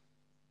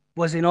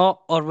 Was he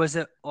not? Or was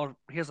it? Or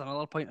here's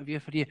another point of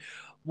view for you.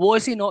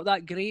 Was he not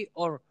that great,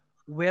 or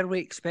were we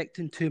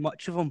expecting too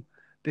much of him?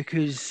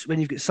 Because when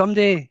you've got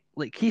somebody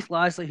like Keith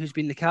Lasley, who's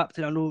been the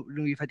captain, I know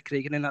you've had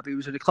Craig in that, but he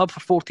was in the club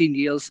for 14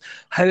 years,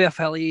 how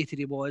affiliated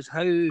he was,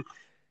 how to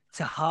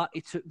heart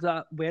he took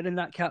that, wearing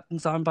that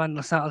captain's armband on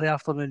a Saturday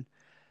afternoon.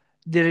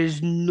 There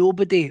is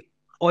nobody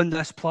on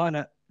this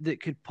planet that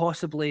could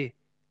possibly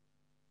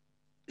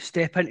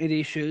step into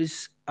these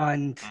shoes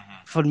and,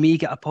 for me,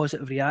 get a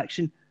positive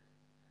reaction.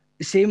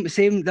 Same.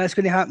 That's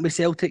going to happen with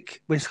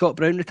Celtic when Scott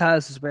Brown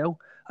retires as well.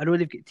 I know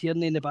they've got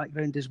Tierney in the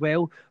background as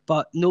well,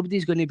 but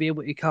nobody's going to be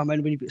able to come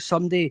in when you've got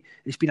somebody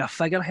that's been a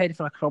figurehead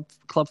for a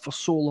club for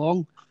so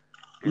long.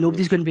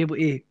 Nobody's going to be able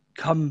to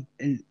come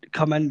in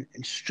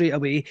and straight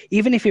away.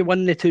 Even if he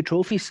won the 2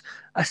 trophies,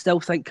 I still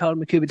think Carl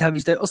McHugh would have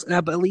his doubters, and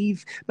I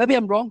believe, maybe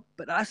I'm wrong,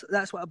 but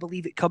that's what I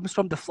believe it comes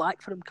from. The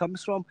flack for him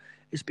comes from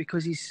is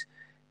because he's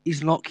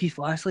not Keith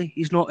Lasley.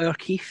 He's not our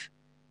Keith.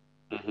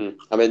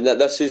 I mean,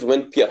 this is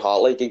when Peter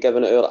Hartley get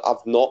given it out.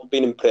 I've not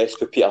been impressed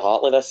with Peter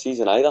Hartley this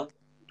season either.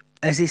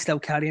 Is he still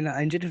carrying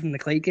that injury from the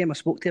Clyde game? I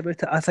spoke to you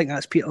about it. I think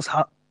that's Peter's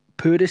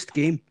poorest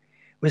game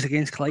was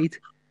against Clyde.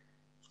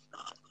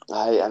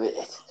 I mean,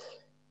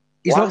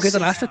 he's not good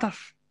on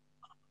AstroTurf.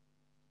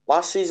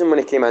 Last season when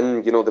he came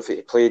in, he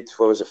played,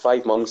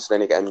 5 months, then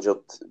he got injured.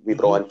 We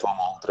brought in Tom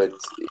Aldred.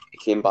 He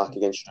came back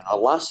against Stranraer.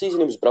 Last season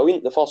he was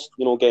brilliant. The first,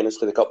 getting us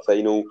to the cup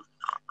final,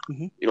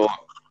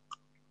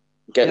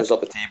 getting us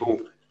up the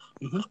table.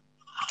 He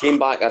came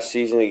back this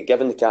season,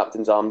 given the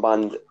captain's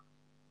armband.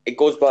 It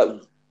goes back,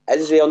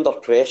 is he under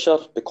pressure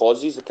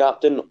because he's the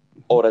captain,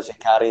 or is he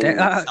carrying an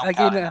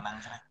injury?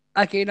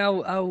 Again,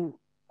 I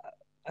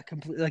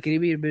completely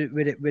agree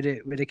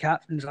with the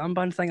captain's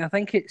armband thing. I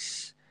think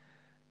it's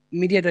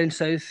media down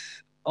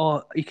south,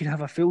 or you can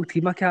have a full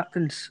team of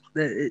captains.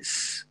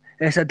 It's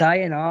a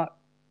dying art.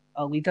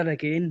 A leader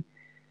again.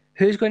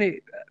 Who's going to?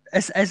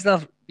 Is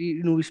there?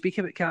 We speak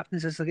about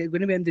captains. Is there going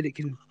to be anybody that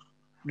can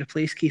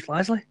replace Keith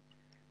Lasley?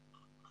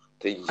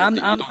 I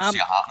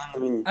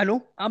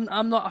know.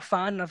 I'm not a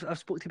fan. I've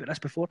spoken to you about this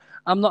before.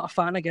 I'm not a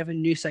fan of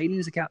giving new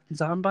signings the captain's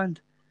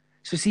armband.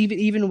 So see,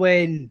 even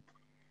when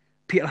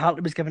Peter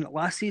Hartley was given it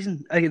last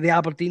season, the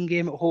Aberdeen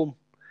game at home,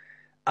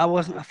 I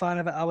wasn't a fan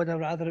of it. I would have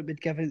rather it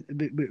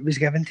was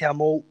given to a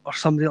Moult or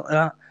somebody like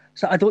that.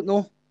 So I don't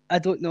know.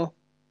 I've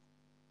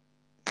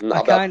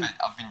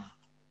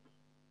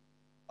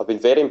been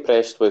very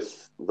impressed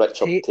with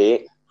Richard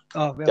Tate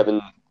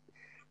given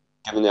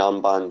the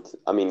armband.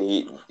 I mean,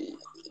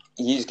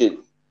 he's good.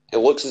 It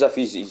looks as if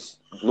he's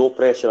no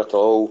pressure at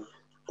all.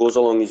 Goes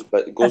along his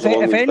bit.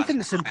 If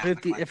anything's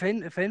improved, if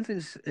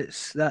anything's,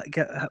 it's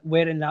that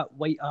wearing that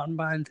white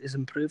armband has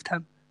improved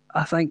him.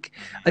 I think.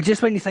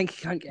 Just when you think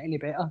he can't get any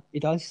better, he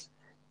does.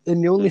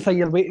 And the only thing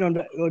you're waiting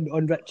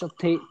on Richard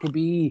Tate to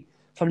be,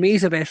 for me,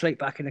 he's the best right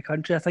back in the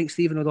country. I think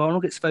Stephen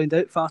O'Donnell gets found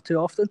out far too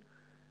often.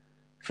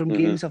 From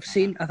games I've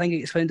seen, I think he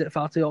gets found out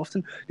far too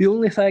often. The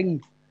only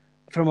thing,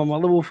 from a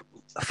Motherwell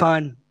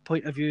fan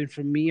point of view, and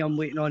from me, I'm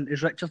waiting on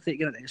is Richard Tate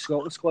getting into the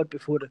Scotland squad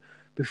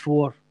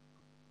before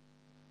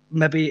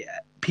maybe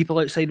people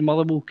outside the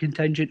Motherwell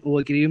contingent will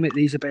agree with me that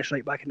he's the best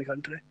right back in the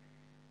country.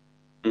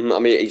 I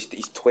mean, he's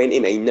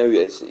 29 now.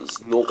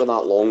 He's not going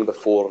that long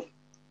before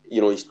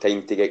his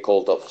time to get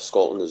called up for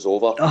Scotland is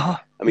over. I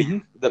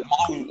mean, not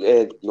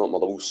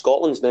Motherwell.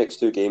 Scotland's next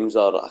two games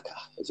are,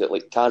 is it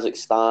like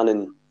Kazakhstan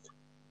and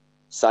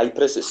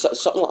Cyprus? It's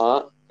something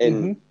like that.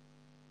 And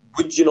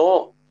would you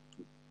not?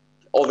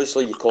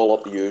 Obviously, you call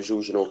up the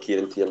usuals,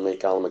 Kieran Tierney,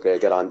 Callum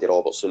McGregor, Andy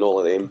Robertson, all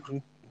of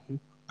them.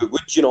 But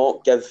would you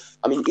not give?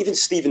 I mean, even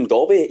Stephen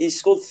Dobbie, he's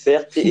scored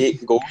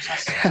 38 goals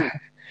this season.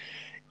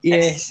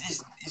 Yeah,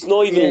 he's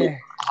not even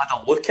had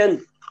a look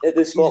in at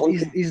the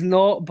Scotland. He's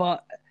not,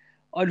 but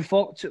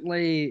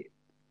unfortunately,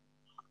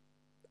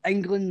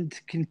 England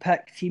can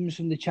pick teams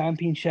from the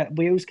Championship.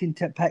 Wales can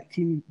pick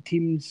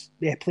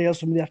players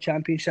from their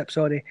Championship.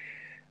 Sorry,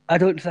 I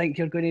don't think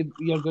you're going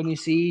to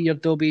see your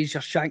Dobbies,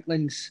 your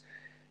Shanklins,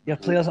 your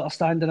players that are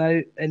standing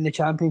out in the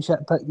Championship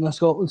picking the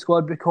Scotland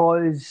squad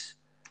because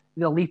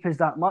the leap is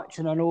that much.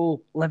 And I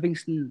know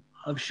Livingston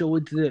have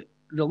showed that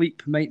the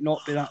leap might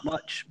not be that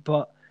much,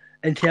 but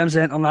in terms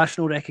of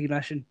international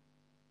recognition,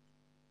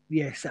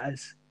 yes, it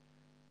is.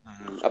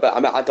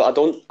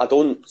 I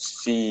don't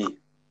see.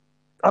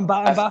 I'm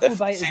baffled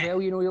by it as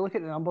well. You look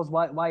at the numbers.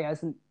 Why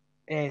isn't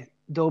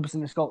Dobbs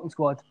in the Scotland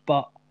squad?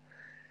 But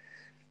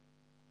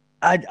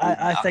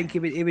I think he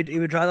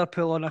would rather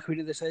pull on a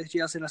Queen of the South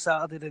jersey on a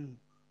Saturday than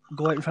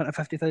go out in front of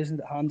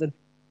 50,000 at Hampden.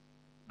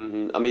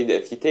 I mean,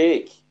 if you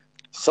take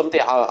something,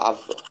 I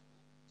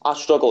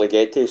struggle to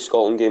get to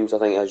Scotland games. I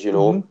think, as you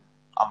know,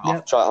 I'm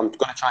going to try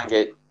and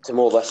get to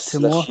more this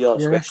year,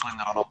 especially in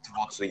the run up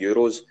towards the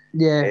Euros.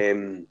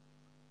 Yeah.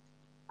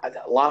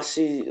 Last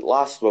season,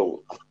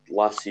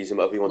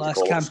 whatever you want to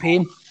call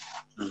campaign.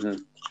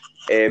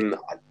 it.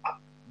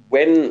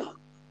 When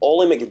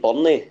Ollie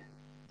McBurney,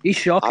 he's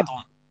shocking.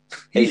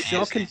 He's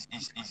shocking.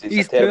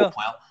 He's a terrible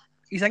player.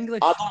 He's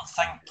English. I don't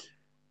think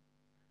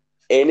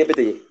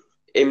anybody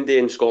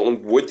in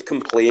Scotland would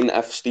complain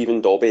if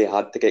Stephen Dobbie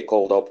had to get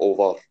called up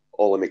over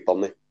Ollie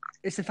McBurney.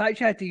 It's the fact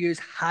you had to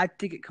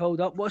get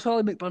called up. What's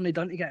Ollie McBurney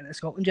done to get in a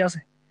Scotland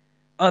jersey?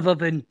 Other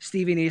than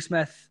Stephen A.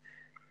 Smith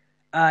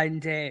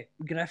and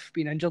Griff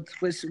being injured.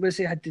 What's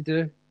he had to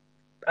do?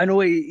 I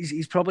know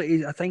he's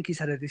probably. I think he's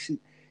had a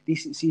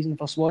decent season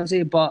for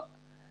Swansea, but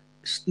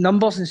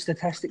numbers and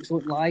statistics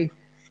don't lie.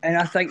 And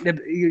I think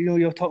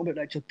you're talking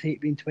about Richard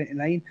Tate being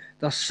 29.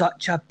 There's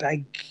such a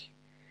big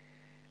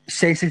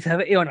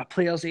sensitivity on a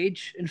player's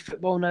age in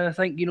football now. I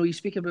think you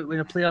speak about when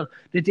a player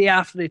the day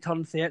after they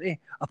turn 30,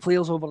 a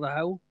player's over the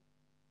hill.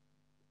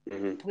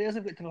 Players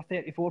have got to their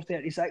 34,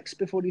 36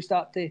 before they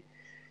start to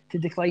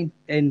decline.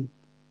 And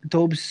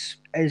Dobbs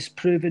is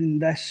proving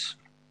this.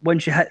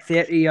 Once you hit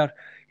 30, you're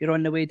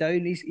on the way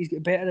down. He's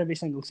got better every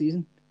single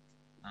season.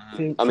 I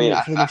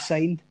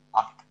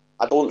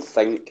don't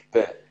think,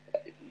 but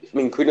I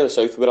mean, Queen of the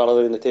South were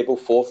other in the table,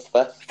 fourth,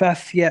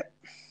 fifth, yep.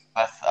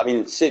 Fifth. I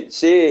mean,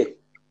 say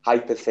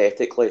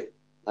hypothetically,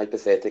 they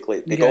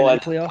got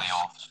into the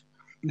playoffs.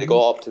 They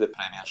got up to the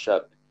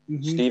Premiership.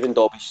 Stephen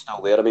Dobbie's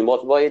still there. I mean,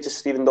 what age is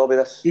Stephen Dobbie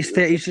this?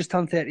 He's just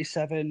turned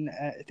 37,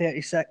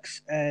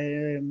 36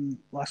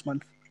 last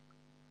month.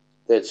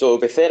 So it'll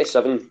be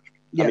 37.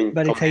 Yeah,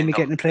 by the time we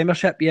get in the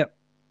Premiership, yep.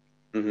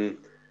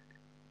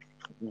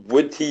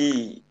 Would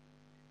he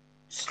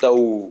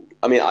still?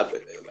 I mean,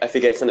 if he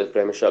gets into the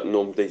Premiership,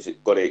 nobody's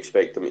got to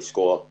expect him to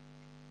score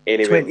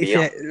anywhere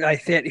near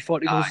 30,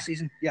 40 goals a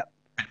season. Yeah.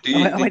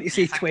 I went to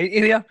say 20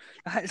 there.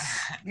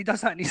 He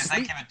does that in his sleep.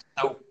 Do you think he would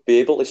still be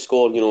able to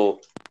score,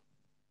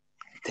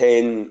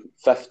 10,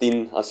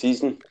 15 a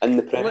season in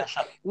the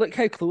Premiership? Look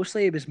how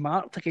closely he was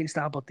marked against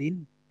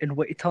Aberdeen and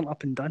what he turned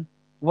up and done.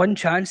 One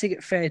chance he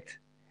get fed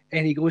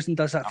and he goes and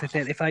does that for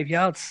 35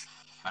 yards.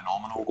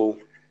 Phenomenal goal.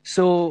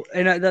 So,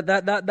 and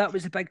that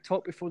was the big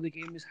talk before the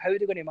game, is how are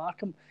they going to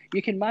mark him?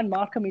 You can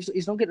mark him,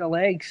 he's not getting the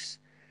legs.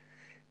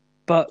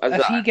 But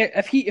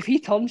if he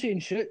turns you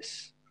and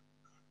shoots,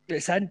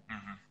 it's in.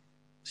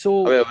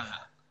 So I was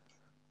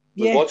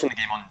watching the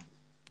game on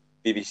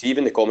BBC,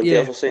 even the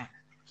commentators were saying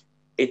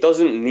he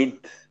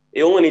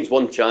only needs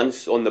one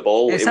chance on the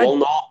ball. He will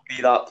not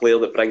be that player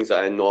that brings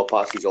it in,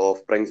 passes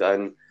off, brings it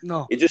in.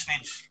 No. He just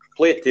needs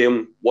play it to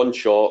him, one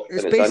shot,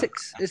 it's and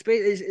basics.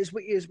 It's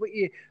what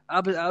you I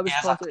was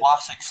a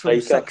classic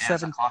striker. 6,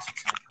 7.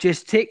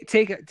 Just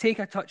take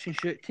a touch and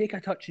shoot. Take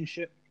a touch and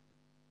shoot.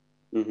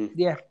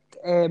 Yeah.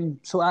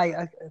 So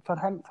for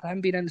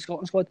him being in the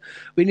Scotland squad,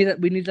 we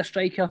need a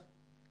striker.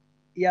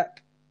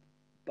 Yep.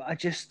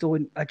 But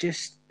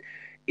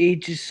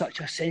age is such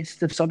a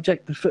sensitive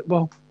subject in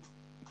football.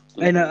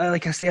 And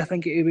like I say, I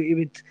think he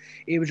would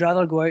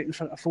rather go out in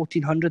front of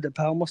 1,400 at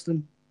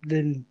Palmerston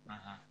than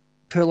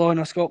pull on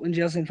a Scotland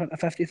jersey in front of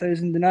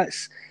 50,000, and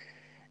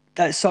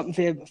that's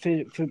something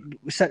for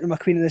sitting with my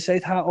Queen of the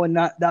South hat on.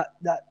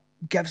 That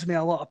gives me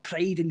a lot of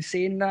pride in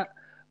saying that.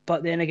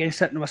 But then again,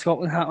 sitting with my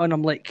Scotland hat on,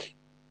 I'm like,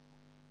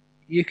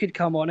 you could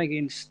come on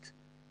against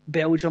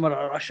Belgium or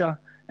Russia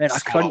in a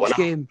crunch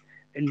game,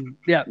 and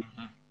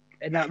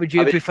and that would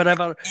be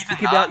forever. You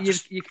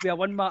could be a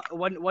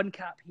one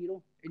cap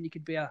hero, and you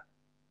could be a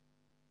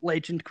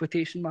legend,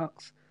 quotation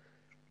marks.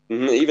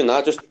 Even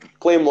that, just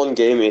playing one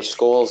game, he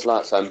scores,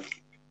 that's him.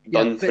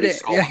 done for his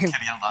Scotland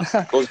career.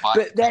 That goes back.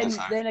 But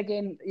then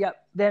again,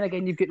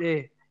 you've got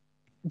the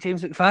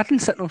James McFadden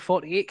sitting on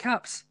 48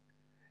 caps.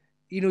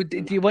 You know,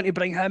 do you want to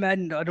bring him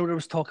in? I know there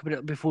was talk about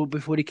it before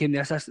he became the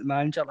assistant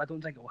manager. I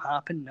don't think it will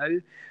happen now,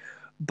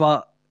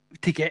 but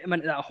to get him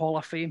into that Hall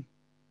of Fame,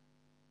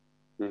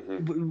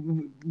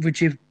 would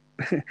you?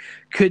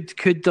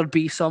 could there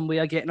be some way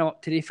of getting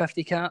up to the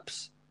 50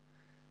 caps?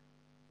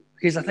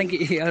 Because I think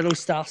I know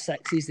Star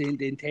Sixes,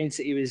 the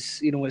intensity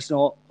was, you know, it's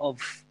not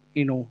of,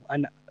 you know,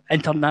 an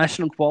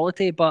international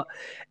quality, but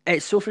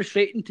it's so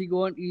frustrating to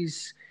go on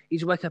his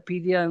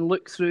Wikipedia and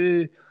look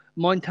through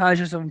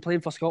montages of him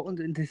playing for Scotland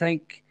and to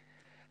think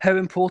how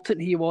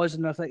important he was.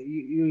 And I think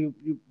you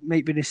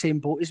might be in the same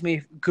boat as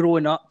me.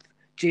 Growing up,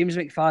 James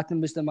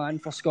McFadden was the man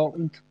for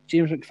Scotland. Scotland.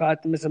 You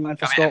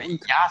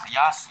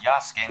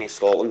ask any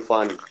Scotland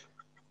fan,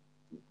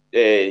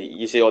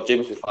 you say, oh,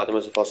 James McFadden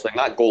was the first thing.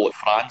 That goal at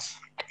France.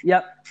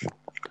 Yep.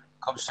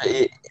 Comes to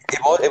it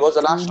was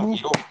a national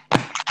hero.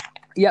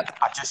 Yep. It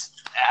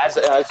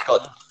has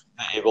gotten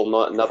that he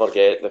will never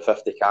get the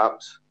 50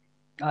 caps.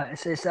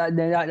 That's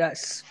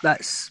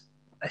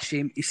a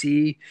shame to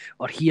see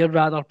or hear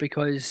rather,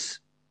 because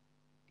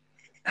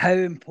how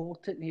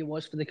important he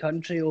was for the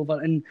country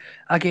over. And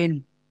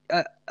again,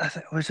 I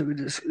think it was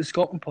the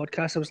Scotland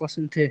podcast I was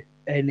listening to,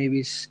 and he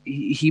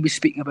was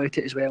speaking about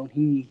it as well.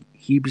 And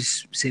he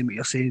was saying what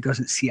you're saying. He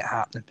doesn't see it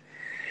happening.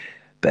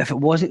 But if it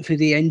wasn't for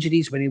the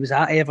injuries when he was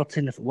at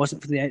Everton, if it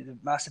wasn't for the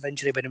massive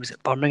injury when he was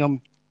at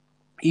Birmingham,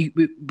 we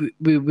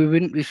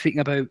wouldn't be speaking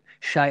about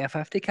shy of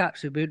 50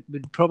 caps.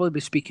 We'd probably be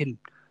speaking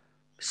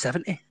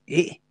 70,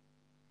 80.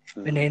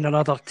 And then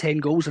another 10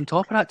 goals on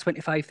top of that,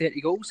 25, 30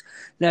 goals.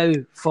 Now,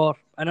 for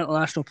an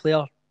international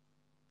player,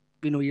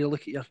 you know, you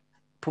look at your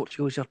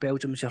Portugals, your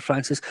Belgiums, your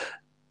Frances,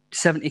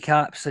 70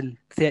 caps and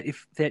 30,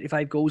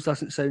 35 goals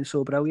doesn't sound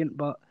so brilliant,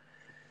 but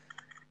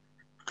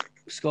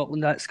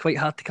Scotland, that's quite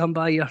hard to come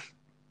by your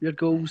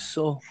goals.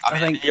 So I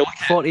think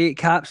 48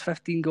 caps,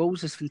 15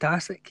 goals is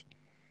fantastic.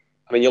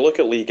 I mean, you look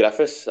at Lee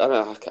Griffiths. I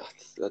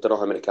don't know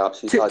how many caps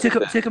he's had.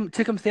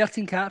 Took him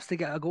 13 caps to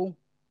get a goal.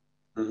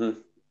 Mm-hmm.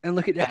 And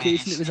look at the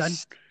occasion it was in.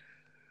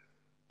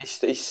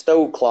 He's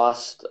still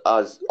classed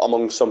as,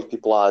 among some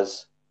people,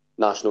 as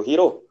national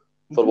hero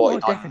for what he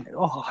done.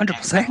 Oh,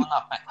 100%.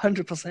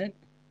 100%.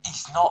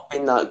 He's not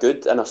been that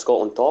good in a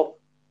Scotland top.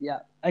 Yeah,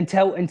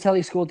 until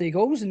he scored the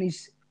goals, and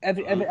he's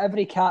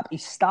every cap he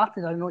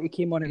started. I know he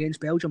came on against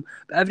Belgium,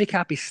 but every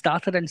cap he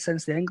started in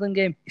since the England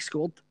game, he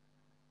scored.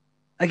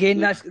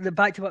 Again, that's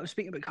back to what I was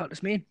speaking about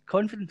Curtis Main.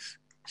 Confidence,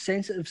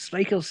 sensitive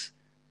strikers.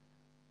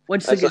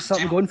 Once they get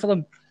something going for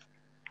them.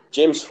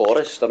 James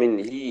Forrest, I mean,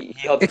 he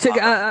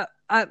had...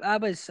 I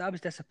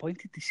was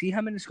disappointed to see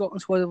him in the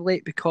Scotland squad of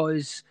late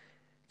because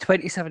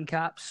 27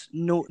 caps,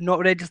 not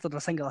registered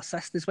a single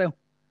assist as well.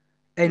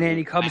 And then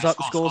he comes up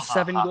and scores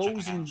 7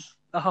 goals in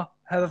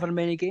however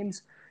many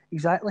games.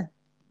 Exactly.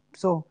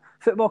 So,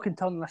 football can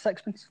turn in a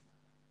sixpence.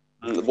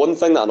 One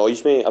thing that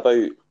annoys me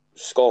about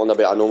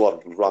Scotland, I know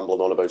we're rambling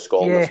on about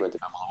Scotland, that's meant to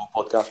be a little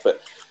podcast,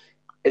 but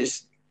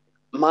it's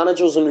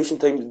managers in recent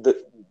times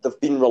that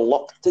they've been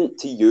reluctant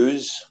to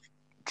use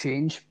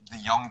change the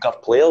younger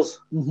players.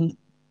 Mm-hmm.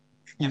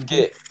 You've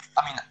got,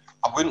 I mean,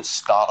 I wouldn't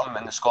start him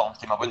in the Scotland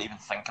team. I wouldn't even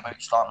think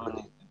about starting him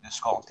in the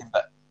Scotland team.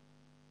 But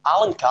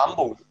Alan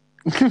Campbell,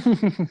 I mean,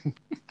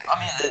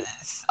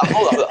 I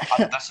know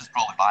that this is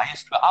probably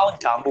biased, but Alan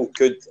Campbell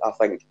could, I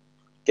think,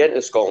 get into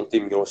the Scotland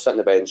team, sit on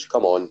the bench,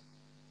 come on,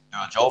 do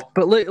a job.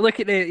 But look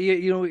at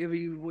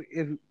the,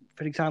 if,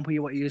 for example,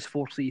 you want to use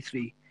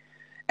 4-3-3.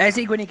 Is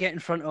he going to get in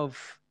front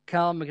of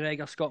Callum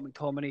McGregor, Scott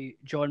McTominay,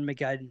 John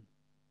McGinn,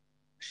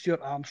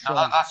 Stuart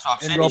Armstrong,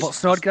 and Robert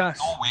Snodgrass?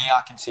 No way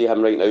I can see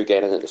him right now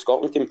getting into the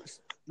Scotland team.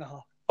 Uh-huh.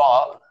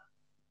 But,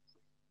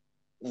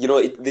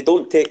 they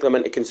don't take them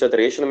into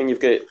consideration. I mean, you've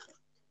got...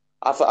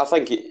 I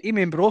think...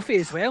 Eamon Brophy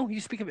as well.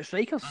 You speak about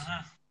strikers.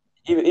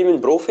 Mm-hmm.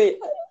 Eamon Brophy,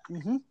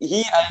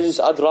 he is...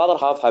 I'd rather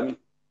have him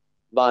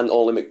than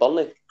Ollie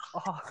McBurney.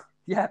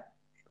 Yeah.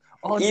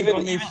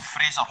 Even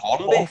Fraser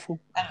Hornby. Awful.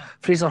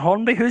 Fraser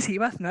Hornby, who's he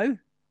with now?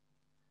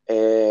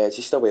 Is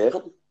he still with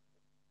Everton?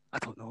 I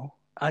don't know.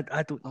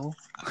 I don't know.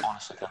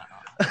 Honestly, I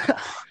don't know.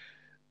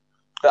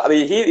 But I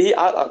mean,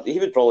 he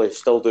would probably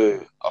still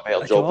do a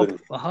better job than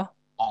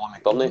Ollie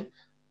McBurney.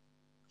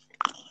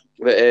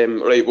 But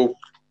right, well,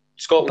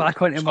 Scotland.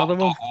 Back onto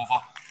Motherwell.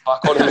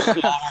 Back onto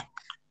Motherwell.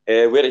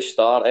 Where to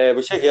start?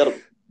 We say here.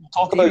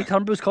 Talk David about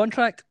Turnbull's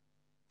contract.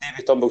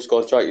 David Turnbull's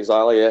contract,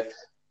 exactly. Yeah,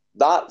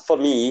 that for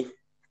me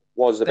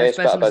was the best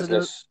bit of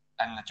business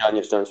in the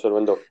January transfer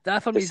window.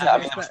 That for me is the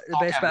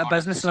best bit of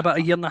business in about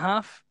a year and a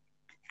half.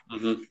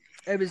 Mm-hmm.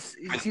 It was.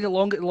 See, the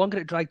longer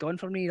it dragged on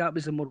for me, that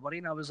was the more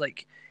worrying. I was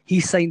like,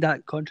 he signed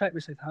that contract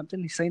with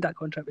Southampton.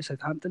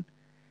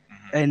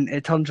 And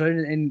it turns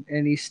around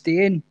and he's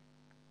staying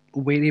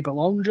where he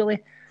belongs,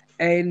 really.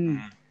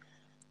 And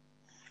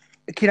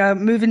kind of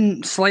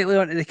moving slightly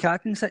onto the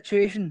captain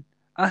situation,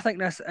 I think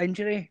this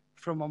injury,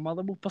 from a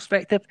Motherwell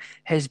perspective,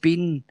 has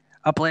been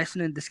a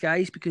blessing in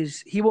disguise because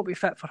he won't be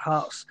fit for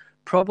Hearts,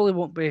 probably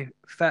won't be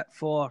fit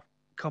for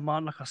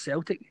Kilmarnock or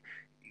Celtic.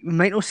 we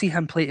might not see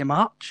him play to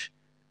March,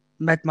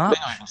 mid-March.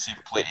 Might not even see him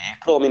play to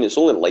April. I mean, it's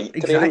only light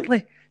training.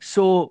 Exactly.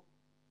 So,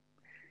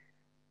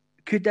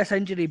 could this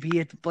injury be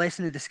a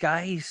blessing in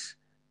disguise?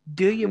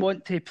 Do you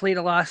want to play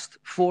the last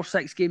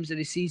 4-6 games of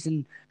the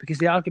season? Because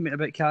the argument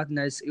about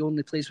Cadden is he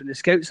only plays when the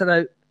scouts are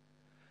out.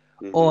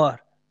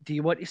 Or do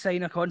you want to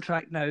sign a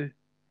contract now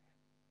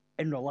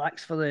and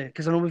relax for the...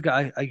 Because I know we've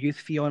got a youth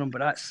fee on him, but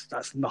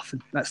that's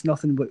nothing. That's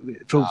nothing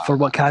for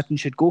what Cadden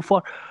should go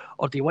for.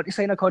 Or do you want to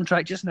sign a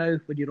contract just now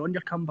when you're on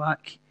your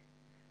comeback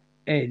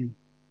and,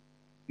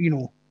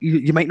 you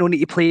might not need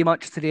to play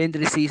much to the end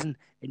of the season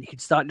and you can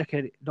start not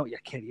your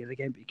career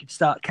again, but you can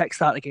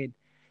kickstart again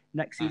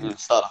next season.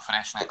 Start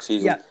afresh next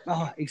season.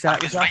 Yeah,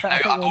 exactly. So I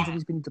think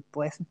Lindsay's been a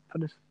blessing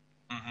for us.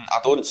 I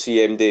don't see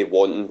MD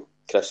wanting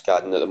Chris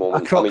Cadden at the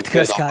moment.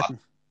 Chris Cadden.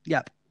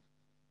 Yep.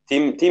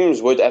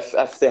 Teams would,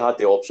 if they had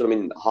the option. I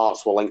mean,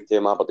 Hearts will link to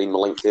him, Aberdeen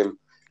will link to him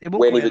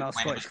when he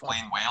was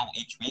playing well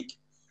each week.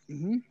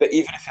 But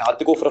even if he had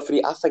to go for a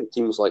free, I think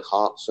teams like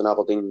Hearts and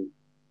Aberdeen,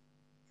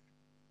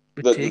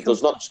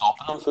 there's nothing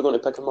stopping them from going to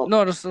pick him up.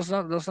 No,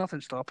 there's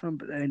nothing stopping him.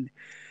 But then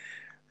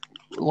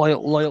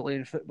loyalty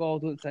in football,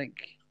 I don't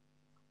think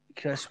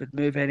Chris would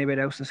move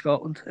anywhere else in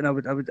Scotland, and I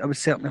would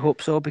certainly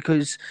hope so,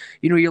 because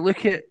you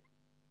look at,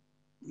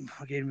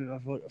 again,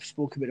 I've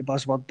spoken about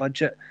the buzzword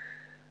budget.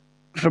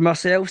 From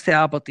ourselves to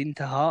Aberdeen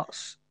to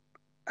Hearts,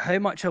 how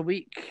much a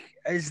week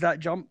is that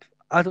jump?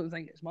 I don't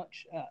think it's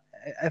much.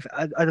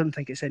 I don't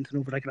think it's anything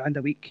over £1,000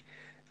 a week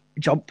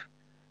jump.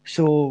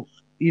 So,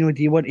 do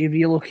you want to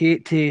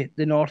relocate to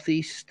the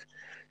northeast?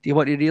 Do you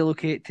want to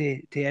relocate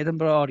to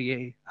Edinburgh? Or are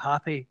you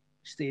happy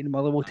staying in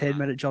Motherwell,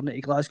 10-minute journey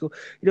to Glasgow?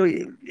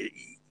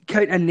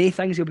 Counting no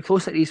things, he'll be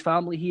closer to his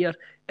family here.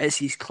 It's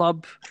his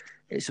club.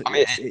 It's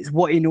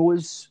what he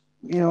knows.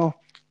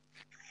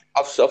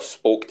 I've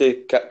spoke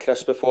to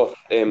Chris before.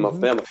 I've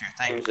met him a few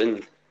times,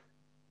 and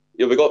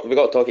we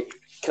got talking.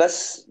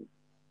 Chris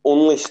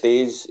only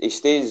stays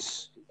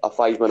a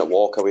 5-minute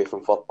walk away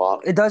from Fir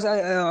Park. It does.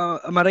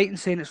 Am I right in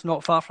saying it's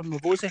not far from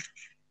Mavosi?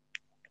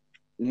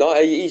 No,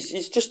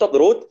 he's just up the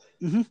road.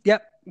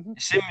 Yep.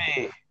 Same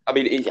way. I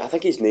mean, I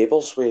think he's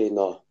neighbours way.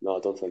 No, I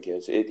don't think he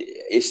is.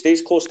 He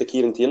stays close to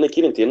Kieran Tierney.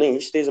 Kieran Tierney,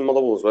 he stays in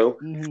Motherwell as well.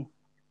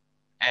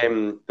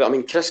 But I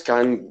mean, Chris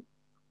can,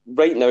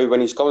 right now, when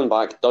he's coming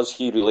back, does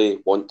he really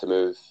want to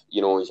move?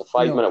 He's a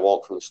 5-minute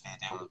walk from the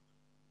stadium.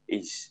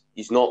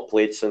 He's not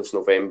played since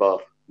November.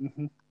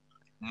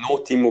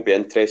 No team will be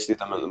interested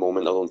in him at the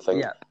moment, I don't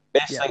think.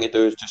 Best thing to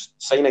do is just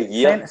sign a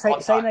year.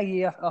 Sign a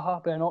year,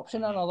 be an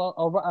option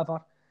or whatever,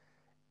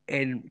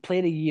 and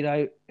play the year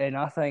out. And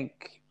I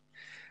think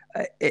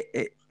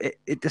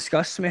it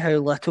disgusts me how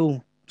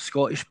little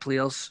Scottish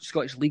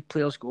League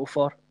players go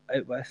for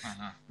out with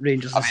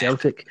Rangers and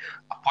Celtic.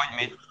 A point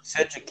made.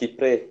 Cedric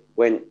Kipre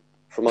went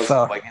from us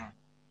to Wigan.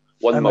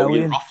 1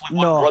 million, roughly.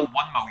 1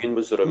 million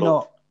was the rumour.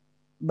 No,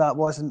 that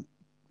wasn't.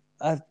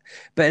 But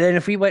then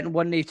if we went and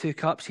won the 2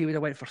 cups, he would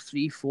have went for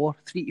 3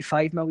 to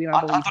 5 million. I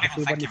don't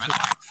even think he would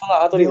have went for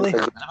that. I don't even think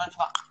he would have went for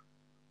that.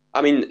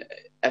 I mean,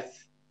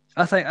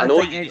 I think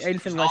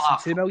anything less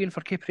than 2 million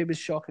for Kipre was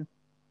shocking.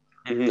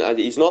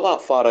 He's not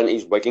that far into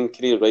his Wigan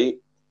career, right?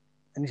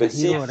 But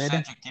see if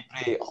Cedric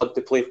Kipre had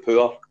to play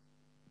poor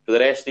for the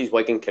rest of his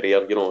Wigan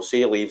career, say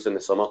he leaves in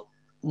the summer,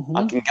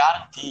 I can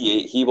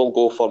guarantee he will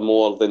go for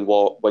more than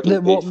what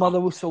Wigan paid for.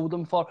 Motherwell sold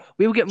him for.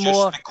 We will get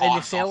more in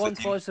the sell-on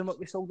clause than what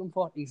we sold him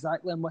for.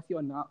 Exactly, I'm with you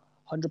on that,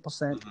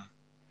 100%.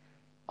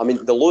 I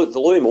mean, the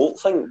Louis Moult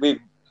thing,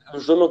 it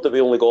was rumoured that we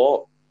only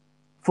got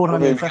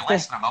 450.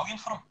 Less than $1 million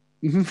for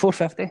him.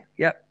 450,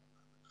 yep.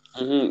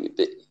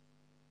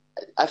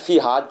 If he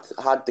had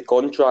the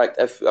contract,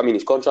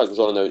 his contract was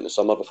running out in the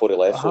summer before he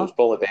left, so it was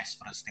probably best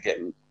for us to get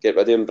rid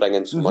of him, bring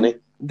in some money.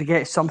 To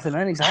get something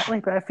in, exactly.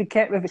 But if he,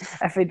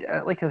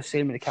 like I was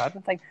saying with the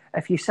Cardiff thing,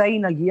 if you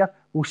sign a year,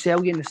 we'll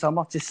sell you in the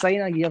summer. Just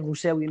sign a year, we'll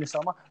sell you in the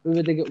summer. We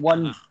would have got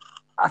one,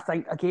 I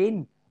think,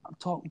 again, I'm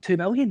talking 2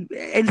 million.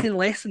 Anything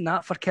less than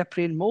that for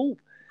Kipre and Moult.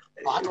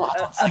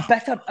 A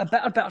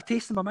better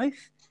taste in my mouth.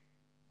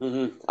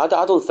 I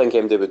don't think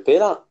MD would pay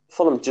that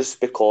for him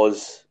just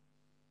because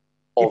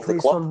of the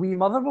club. For wee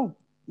Motherwell.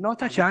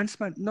 Not a chance,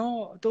 man.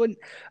 No, don't.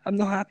 I'm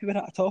not happy with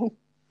that at all.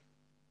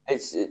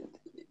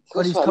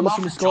 Or he's coming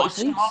from the Scottish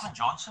Leagues. Marvin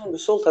Johnson, we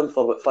sold him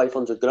for about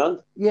 500 grand.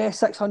 Yeah,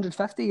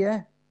 650.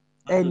 Yeah,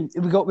 and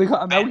we got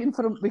 $1 million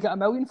for him. We got $1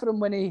 million for him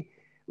when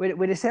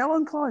he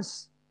sell-on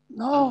clause.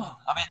 No,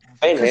 I mean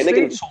Ben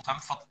Hennigan sold him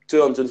for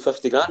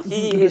 250 grand.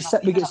 We get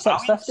 650.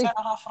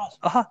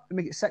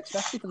 We get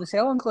 650 for the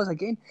sell-on clause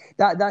again.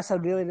 That's a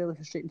really, really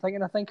frustrating thing,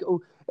 and I think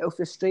it'll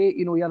frustrate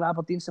your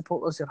Aberdeen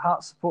supporters, your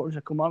Hearts supporters,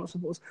 your Kilmarnock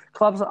supporters,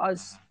 clubs like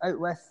us out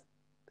with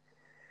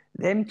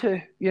them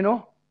two.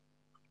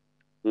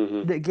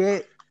 That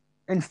get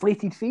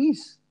inflated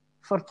fees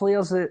for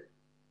players that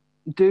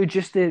do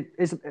just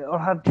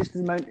have just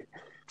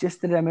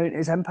the amount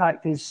as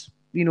impact as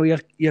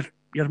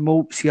your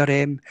Moults, your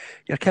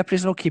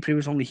Kipres. No, Kipre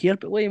was only here,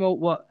 but Louis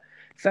Moult,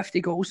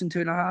 50 goals in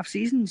 2.5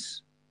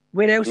 seasons.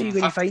 Where else are you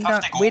going to find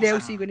that? Where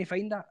else are you going to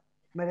find that?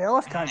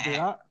 Morelos can't do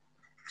that.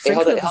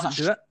 Sinclair doesn't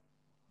do it.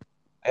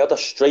 I had a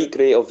strike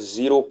rate of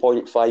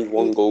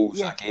 0.51 goals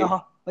a game.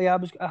 Oh, yeah,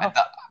 And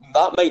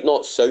that might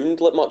not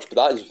sound like much, but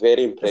that is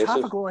very It's half a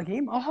impressive. goal a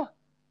game.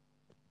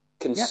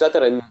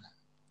 Considering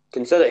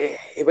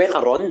he went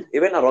a run. He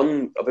went a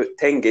run about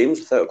 10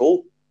 games without a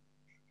goal.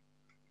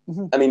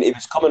 Mm-hmm. I mean, he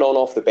was coming on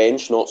off the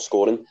bench, not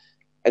scoring,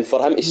 and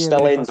for him to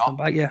still end up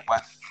with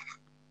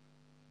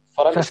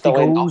 50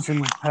 goals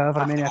and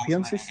however many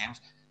appearances.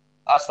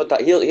 That's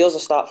fantastic. Here's a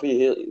stat for you.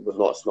 Here,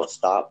 well, it's not a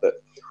stat, but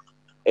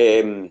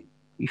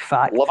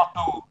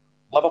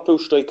Liverpool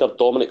striker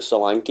Dominic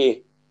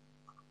Solanke.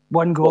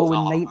 1 goal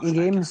in 90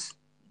 games.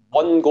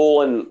 1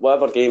 goal in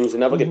whatever games he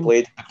never get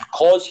played. But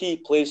because he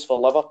plays for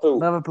Liverpool,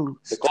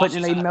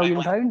 £29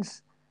 million.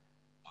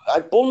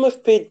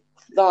 Bournemouth paid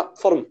that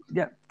for him.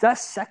 Yeah,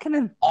 that's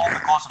sickening. All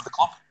because of the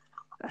club.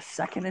 That's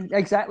sickening.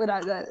 Exactly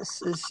that.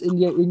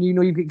 And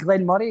you've got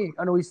Glenn Murray.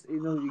 I know he's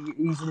in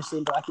the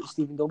same bracket as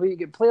Stephen Dobbie. You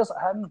get players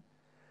like him.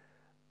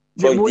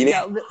 Your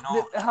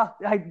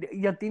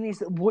Deeney's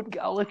that won't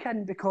get a look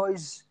in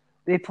because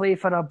they play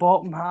for a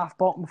bottom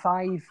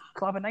 5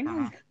 club in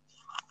England.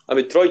 I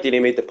mean, Troy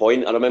Deeney made the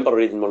point. I remember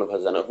reading one of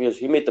his interviews.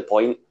 He made the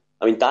point.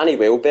 I mean, Danny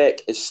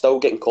Welbeck is still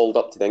getting called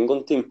up to the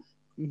England team.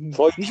 Mm-hmm.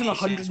 He's on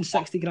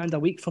 160 grand a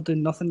week for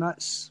doing nothing.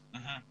 That's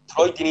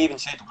Troy Deeney even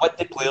said what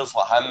the players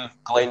like him,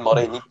 Glenn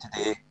Murray, need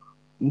today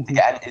to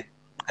get into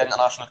the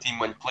international team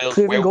when players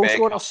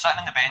Welbeck are sitting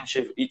on the bench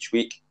each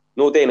week,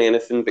 no doing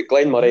anything, but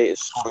Glenn Murray is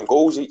scoring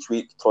goals each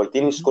week. Troy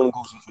Deeney's scoring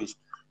goals each week.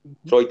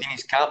 Troy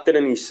Deeney's captain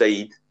in his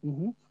side.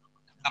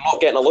 They're not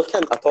getting a look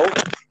in at all.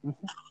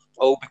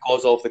 All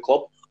because of the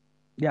club.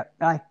 Yeah,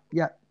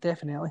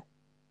 definitely.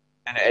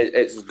 And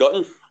it's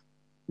gutting.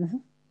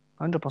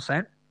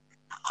 100%.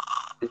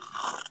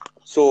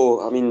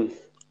 So, I mean,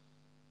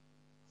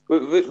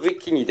 what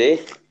can you do?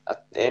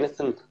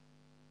 Anything?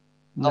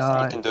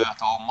 Nothing you can do at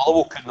all.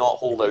 Motherwell could not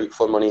hold out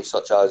for money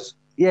such as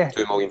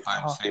 £2 million,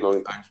 £3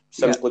 million,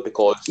 simply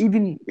because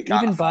even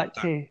back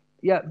to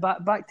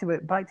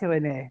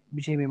when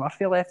Jamie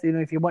Murphy left. You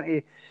know, if you want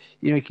to,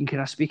 you can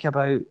kind of speak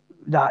about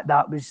that.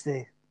 That was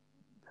the,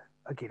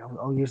 again,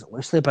 I'll use it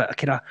loosely, but a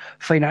kind of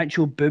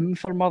financial boom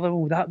for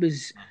Motherwell. That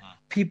was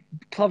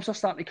clubs are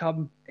starting to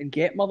come and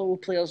get Motherwell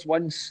players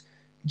once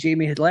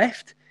Jamie had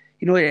left.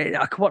 You know,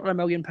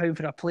 £250,000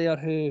 for a player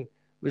who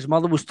was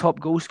Motherwell's top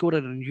goal scorer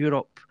in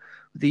Europe.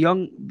 The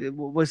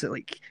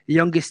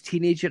youngest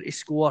teenager to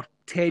score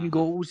 10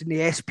 goals in the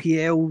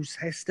SPL's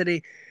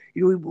history.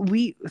 You know,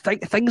 we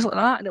think things like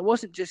that, and it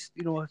wasn't just,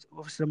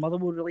 obviously a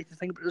Motherwell related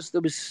thing, but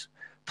there was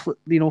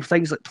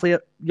things like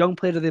young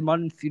player of the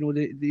month.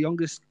 The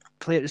youngest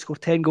player to score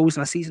 10 goals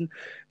in a season,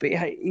 but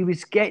he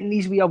was getting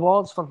these wee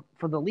awards for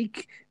the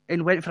league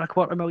and went for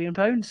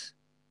 £250,000.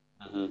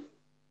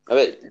 I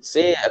mean,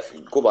 say if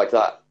go back to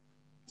that,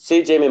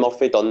 say Jamie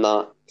Murphy done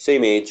that,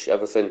 same age,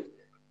 everything,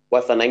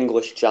 with an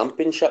English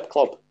Championship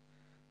club,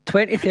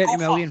 20-30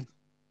 million.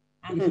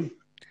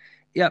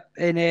 Yep,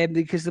 and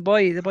because the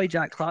boy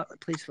Jack Clark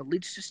that plays for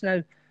Leeds just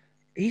now,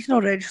 he's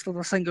not registered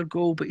a single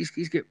goal, but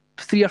he's got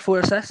 3 or 4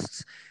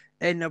 assists.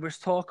 And there was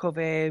talk of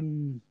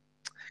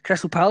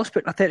Crystal Palace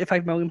putting a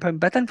 £35 million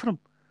bid in for him.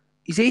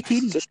 He's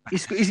 18.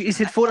 He's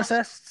had 4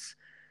 assists.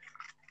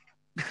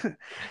 And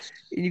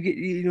you get,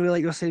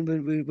 like you're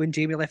saying, when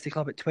Jamie left the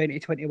club at 20,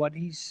 21,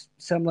 he's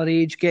similar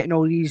age, getting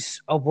all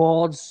these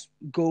awards,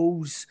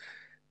 goals,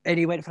 and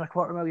he went for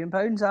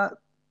 £250,000.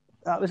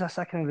 That was a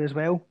sickener as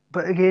well.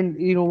 But again,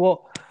 you know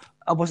what?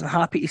 I wasn't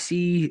happy to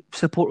see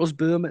supporters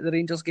boo him at the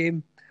Rangers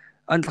game.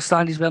 I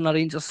understand he's wearing a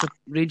Rangers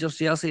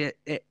jersey.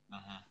 It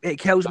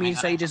kills me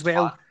inside as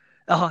well.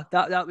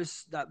 That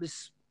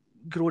was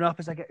growing up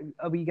as a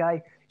wee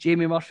guy.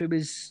 Jamie Murphy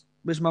was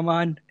my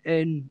man,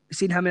 and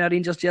seeing him in a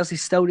Rangers jersey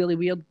is still really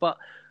weird. But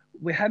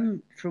with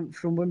him,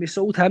 from when we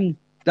sold him,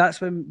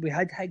 that's when we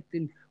had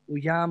Higdon,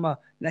 Oyama,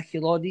 Nicky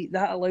Lodi.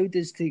 That allowed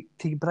us to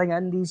bring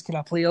in these kind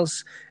of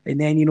players, and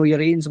then your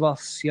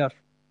Ainsworths, your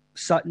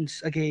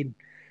Suttons again.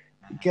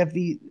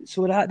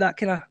 So that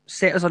kind of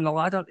set us on the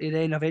ladder to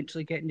then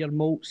eventually getting your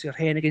Malts, your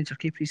Hennigans, your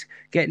Capris,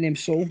 getting them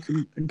sold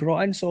and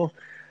brought in. So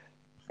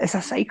it's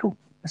a cycle.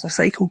 And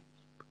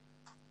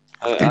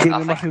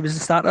Jamie Murphy was the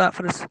start of that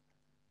for us.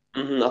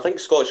 I think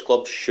Scottish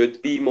clubs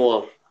should be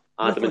more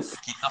adamant to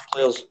keep their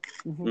players.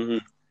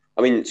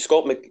 I mean,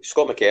 Scott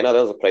McKenna,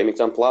 there's a prime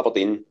example.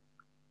 Aberdeen,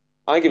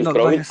 I think it was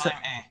brilliant.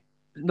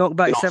 Knocked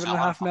back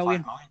 £7.5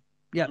 million.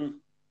 Yep.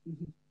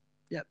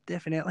 Yep,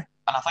 definitely.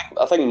 And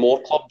I think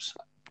more clubs.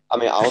 I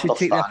mean, I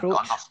understand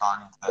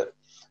that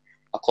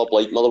a club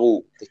like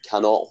Motherwell, they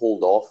cannot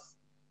hold off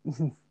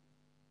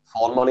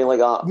for money like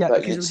that. Yeah,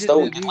 but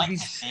you'd like to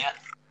see it.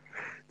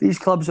 These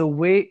clubs will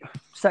wait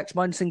 6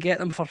 months and get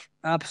them for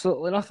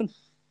absolutely nothing.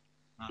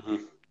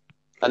 And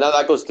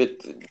that goes to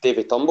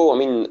David Turnbull. I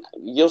mean,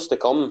 years to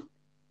come,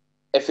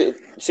 if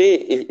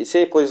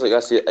say players like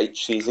this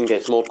each season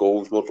gets more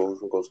goals,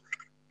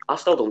 I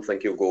still don't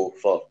think he'll go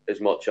for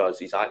as much as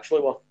he's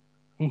actually worth.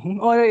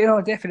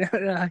 Oh,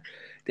 definitely.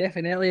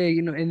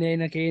 And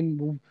then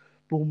again,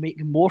 we'll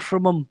make more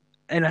from him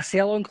in a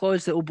sell-on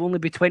clause that will only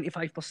be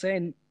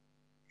 25%.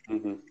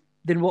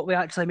 than what we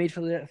actually made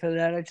for the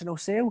original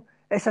sale.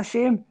 It's a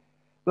shame.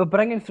 We're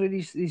bringing through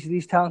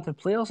these talented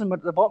players and we're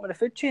at the bottom of the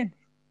food chain.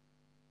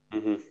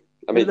 Mm-hmm.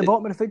 We're at the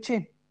bottom of the food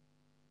chain.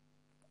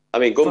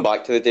 Going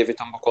back to the David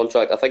Turnbull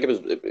contract, I think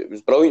it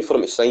was brilliant for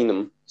him to sign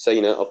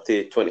it up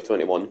to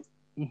 2021.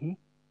 Mm-hmm.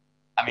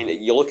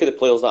 You look at the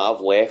players that have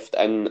left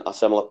in a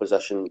similar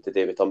position to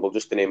David Turnbull,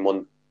 just to name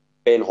one,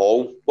 Ben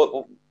Hall.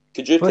 What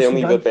could you tell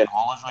me where Ben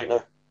Hall is right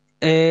now?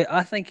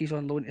 I think he's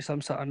on loan to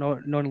some sort of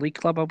non-league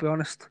club. I'll be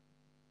honest.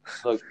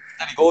 There you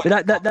go.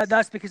 But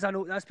that's because I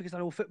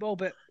know football.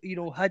 But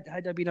had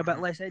I been a bit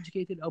less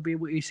educated, I'll be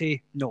able to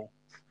say no.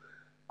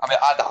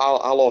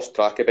 I lost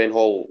track of Ben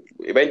Hall.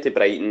 He went to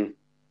Brighton.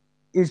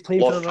 He was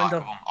playing for the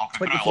under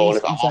 23s.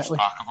 Exactly.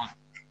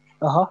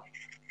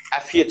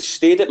 If he had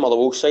stayed at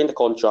Motherwell, signed a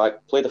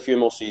contract, played a few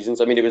more seasons,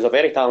 he was a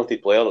very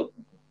talented player,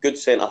 good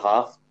centre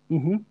half.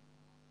 Mm-hmm.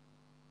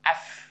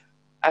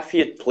 If he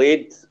had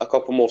played a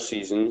couple more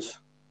seasons,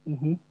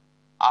 mm-hmm.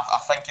 I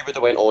think he would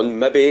have went on,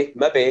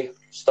 maybe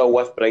still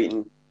with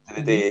Brighton to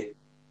the day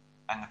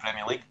in the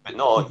Premier League. But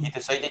no, he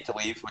decided to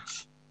leave,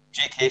 which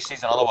Jake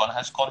Hasty's another one.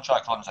 His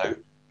contract runs out.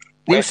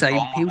 He'll sign.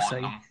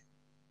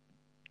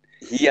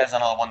 He is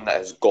another one that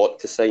has got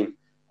to sign.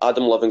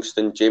 Adam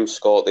Livingston, James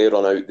Scott, they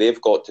run out. They've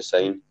got to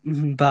sign.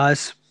 Mm-hmm.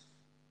 Baz.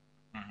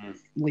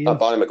 Mm-hmm.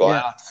 Barry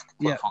Maguire. I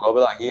forgot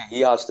about that. He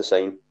has to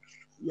sign.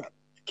 Yeah.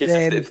 Because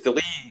if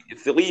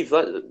they leave,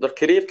 their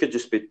career could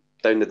just be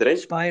down the drain.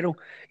 Spiral.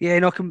 Yeah,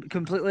 no,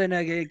 completely. And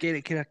again,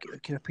 it kind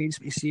of pains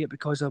me to see it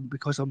because I'm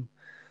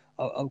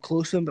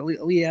close to him. But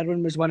Lee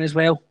Irwin was one as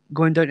well,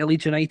 going down to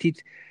Leeds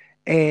United.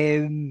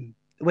 When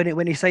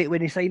he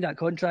signed that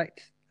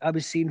contract, I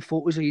was seeing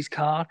photos of his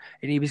car,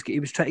 and he was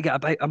trying to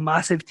get a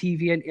massive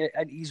TV into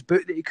his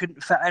boot that he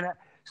couldn't fit in it,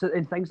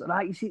 and things like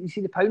that. You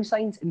see the pound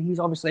signs, and he's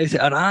obviously out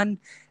at Iran,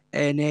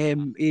 and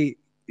the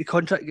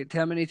contract got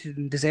terminated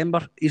in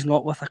December. He's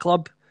not with a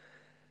club.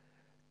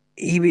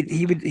 He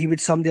would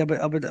someday.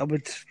 I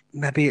would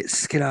maybe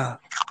it's kind of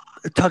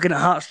tugging at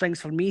heartstrings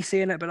for me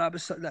saying it, but that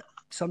was that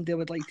somebody I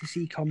would like to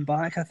see come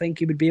back. I think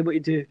he would be able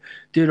to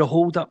do the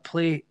hold up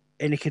play,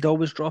 and he could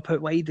always drop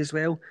out wide as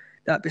well.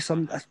 That'd be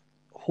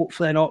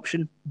hopefully an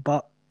option,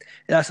 but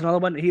that's another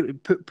one. He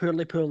would put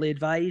poorly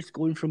advised,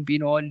 going from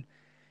being on,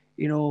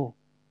 £1,100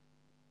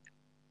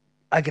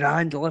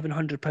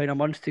 £1,100 a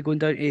month to going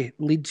down to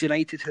Leeds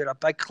United, who are a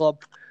big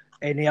club,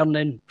 and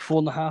earning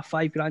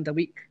 £4,500 £5,000 a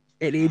week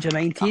at the age of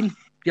 19.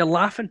 You're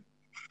laughing,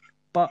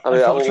 but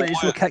unfortunately,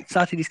 it's what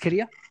kick-started his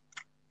career.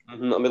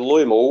 Mm-hmm.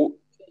 Louis Moult,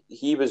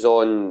 he was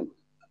on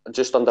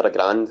just under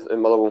 £1,000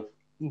 in Motherwell.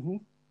 Mm-hmm.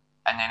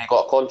 And then he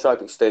got a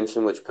contract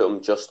extension which put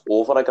him just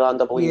over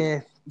 £1,000, I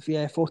believe.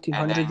 Yeah,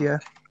 1,400. Yeah.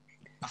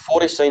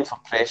 Before he signed for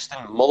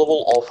Preston,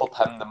 Motherwell offered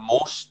him the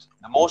most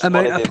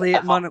amount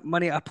of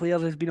money a player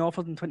has been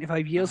offered in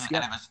 25 years. Mm-hmm.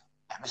 Yeah, and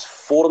it was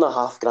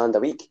 £4,500 a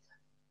week.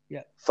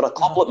 Yeah. For a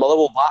club like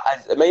Motherwell,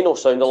 it might not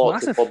sound a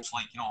lot to clubs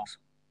like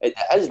it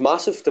is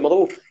massive to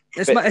Motherwell.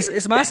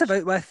 It's massive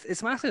out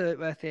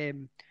with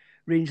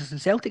Rangers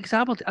and Celtics.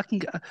 I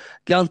can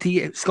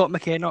guarantee you, Scott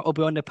McKenna will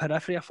be on the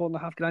periphery of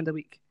 £4,500 a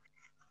week.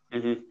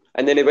 Mm-hmm.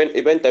 And then he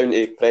went down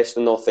to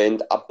Preston North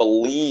End. I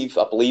believe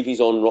he's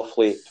on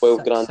roughly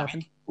 £12,000 a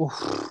week.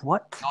 Oh,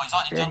 what? No,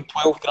 he's on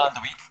 £12,000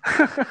 a week.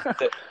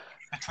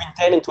 Between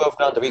 £10,000 and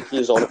 £12,000 a week,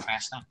 he's on at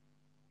Preston.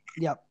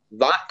 Yep.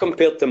 That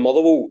compared to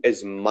Motherwell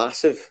is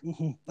massive.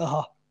 Mm-hmm.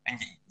 Uh-huh. And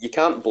you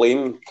can't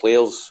blame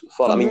players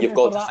for. You've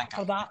got to think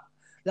for that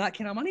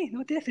kind of money.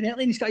 No,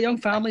 definitely. And he's got a young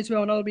family as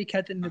well, another wee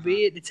kid in the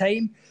way at the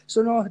time.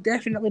 So no,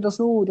 definitely, there's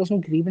no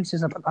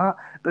grievances about that.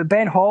 But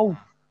Ben Hall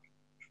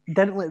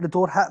didn't let the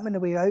door hit him on the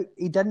way out.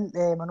 He didn't.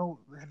 I know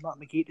we had Matt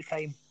McGee at the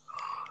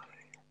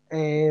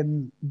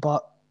time,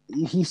 but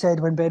he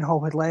said when Ben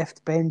Hall had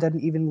left, Ben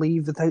didn't even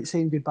leave without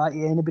saying goodbye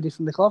to anybody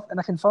from the club, and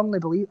I can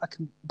believe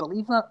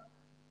that.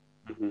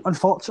 Mm-hmm.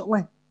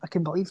 Unfortunately, I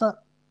can believe that.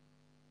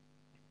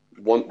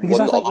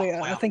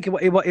 I think he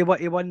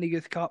won the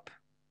Youth Cup,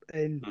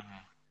 and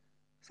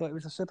thought he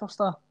was a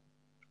superstar.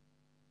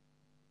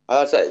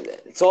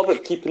 It's all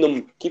about keeping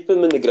them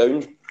in the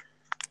ground.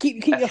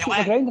 Keep your feet on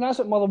the ground, and that's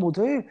what Motherwell will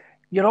do.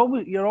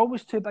 You're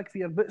always too big for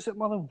your boots at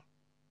Motherwell.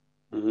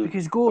 Mm-hmm.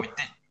 Because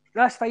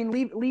that's fine.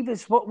 Leave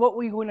us. What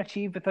were you going to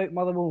achieve without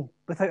Motherwell?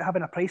 Without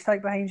having a price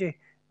tag behind you?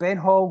 Ben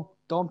Hall,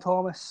 Dom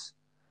Thomas,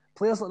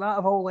 players like that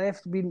have all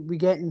left. We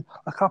getting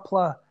a couple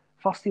of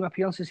first team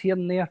appearances here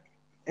and there,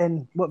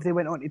 and what have they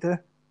went on to do?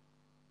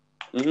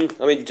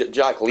 Mm-hmm.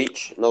 Jack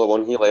Leach, another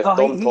one. He left.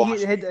 Thomas.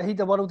 He had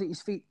the world at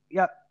his feet.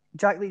 Yep.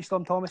 Jack Leach,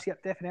 Dom Thomas.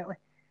 Yep, definitely.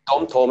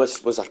 Dom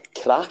Thomas was a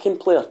cracking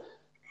player.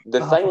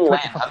 The thing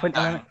letting him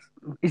down.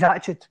 His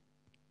attitude.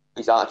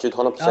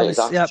 100%. His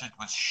attitude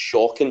was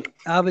shocking.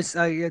 Dom was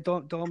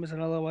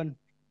another one.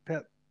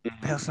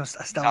 Person I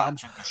still am.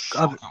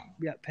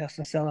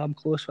 Person I still am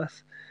close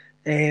with.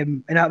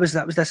 And that was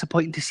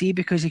disappointing to see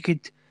because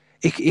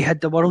he had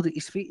the world at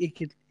his feet. He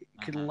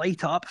could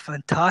light up.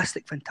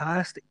 Fantastic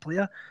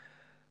player.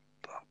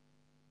 But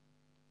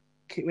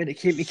when it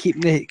came to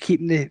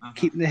keeping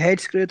the head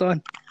screwed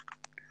on.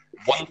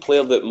 One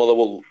player that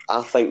Motherwell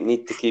I think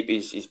need to keep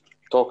is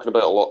talked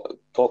about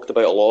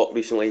a lot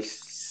recently.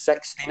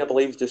 16, I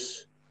believe,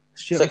 just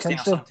Stuart 16 or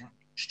McKinstry. something.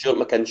 Stuart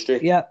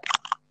McKinstry. Yeah.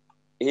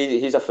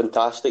 He's a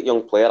fantastic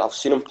young player. I've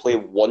seen him play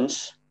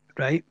once.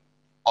 Right.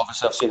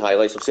 Obviously, I've seen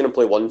highlights. I've seen him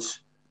play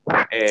once.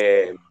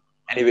 And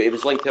he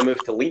was linked to a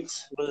move to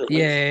Leeds. Was it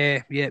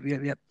Leeds?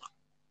 Yeah.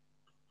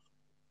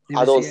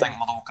 I don't think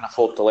Motherwell can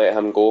afford to let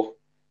him go.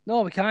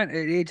 No, we can't. At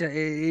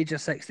age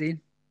of 16.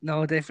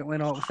 No, definitely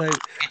not.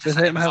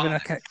 Without him having a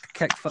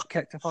kick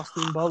the first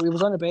team ball. He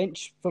was on the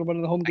bench for one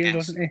of the home games,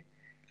 wasn't he?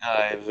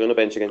 He was on the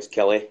bench against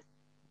Kelly.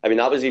 I mean,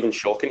 that was even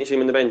shocking to see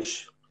him on the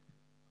bench.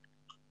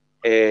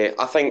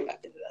 I think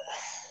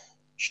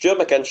Stuart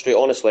McKinstry,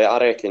 honestly, I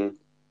reckon,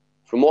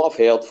 from what I've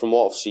heard, from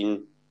what I've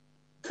seen,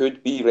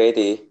 could be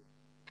ready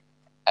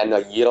in a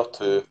year or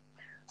two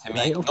to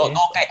make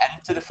not get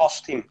into the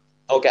first team.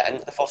 Not get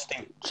into the first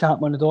team.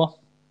 Chapman on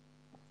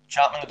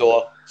the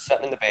door,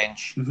 sitting on the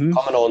bench, coming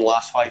on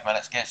last 5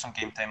 minutes, get some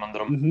game time under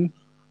him.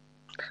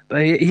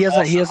 But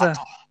here's a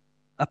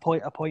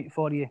point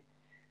for you.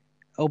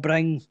 I'll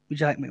bring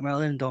Jack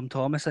McMillan and Dom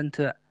Thomas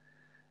into it.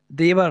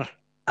 They were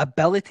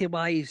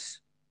ability-wise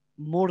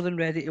more than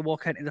ready to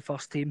walk into the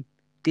first team.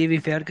 Davy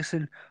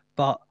Ferguson,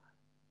 but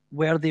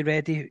were they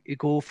ready to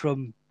go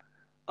from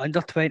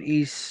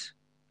under-20s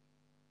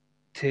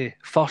to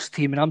first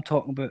team? And I'm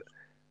talking about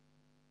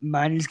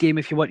man's game,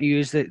 if you want to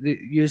use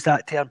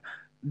that term.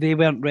 They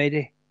weren't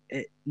ready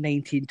at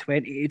 19,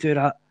 20 to do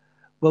that.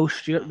 Will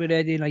Stewart be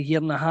ready in a year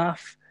and a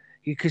half?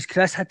 Because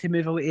Chris had to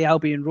move away to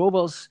Albion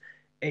Rovers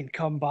and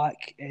come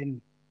back and,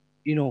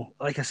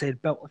 like I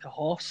said, built like a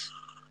horse.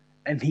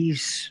 And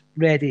he's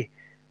ready.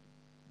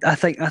 I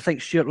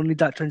think Stewart will need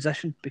that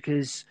transition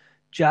because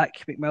Jack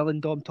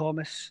McMillan, Dom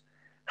Thomas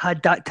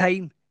had that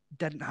time,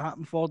 didn't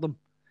happen for them.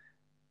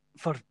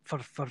 For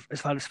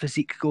as far as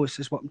physique goes,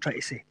 is what I'm trying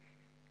to say.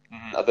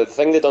 The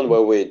thing they done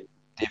well with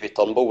David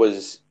Turnbull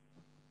was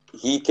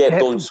he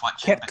kept on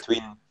switching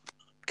between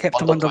kept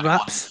him under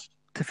wraps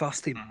to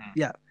first team,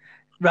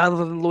 rather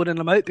than loading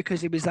him out because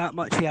he was that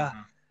much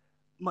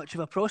of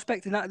a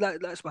prospect, and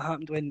that's what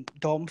happened when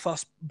Dom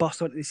first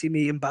burst onto the scene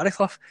with Ian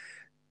Barraclough.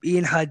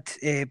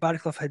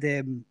 Barraclough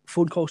had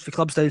phone calls for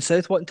clubs down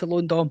south wanting to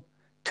loan Dom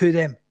to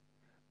them,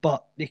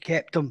 but they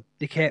kept him.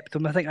 I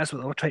think that's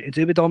what they were trying to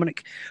do with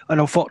Dominic, and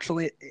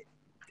unfortunately,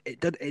 it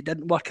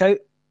didn't work out.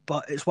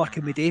 But it's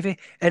working with Davy.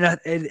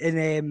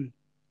 And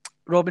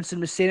Robinson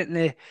was saying it in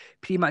the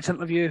pre-match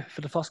interview for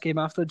the first game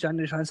after the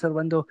January transfer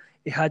window.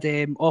 He had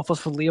offers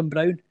for Liam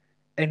Brown,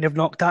 and they've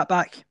knocked that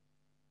back.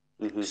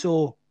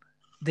 So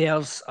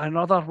there's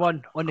another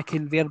one on the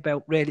conveyor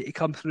belt ready to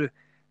come through,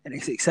 and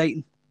it's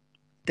exciting.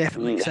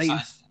 Definitely exciting.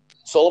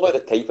 It's all about the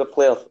type of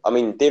player. I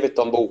mean, David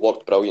Turnbull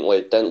worked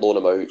brilliantly, didn't loan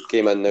him out,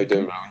 came in now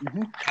doing well.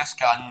 Chris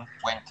Cann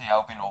went to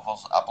Albion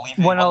Rovers. I believe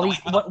he won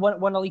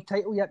a league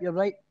title. Yep, you're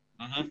right.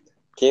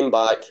 Came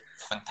back,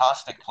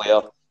 fantastic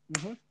player.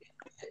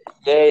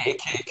 Yeah, he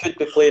could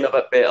be playing a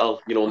bit better,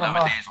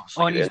 nowadays.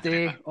 On his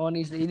day,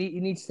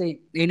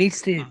 he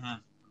needs to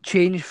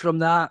change from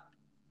that.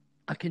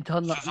 I can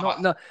turn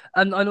that.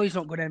 I know he's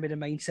not going in with the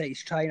mindset.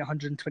 He's trying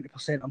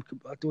 120%.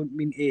 I don't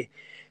mean to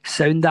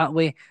sound that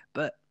way,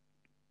 but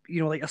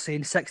like you're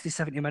saying, 60,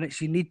 70 minutes.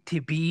 You need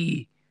to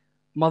be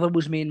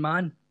Motherwell's main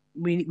man.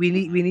 We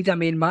need a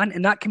main man,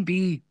 and that can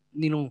be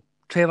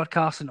Trevor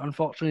Carson.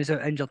 Unfortunately, is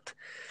out injured.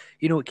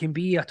 It can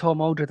be a Tom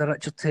Aldred, a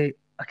Richard Tate,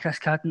 a Chris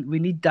Cadden. We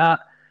need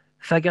that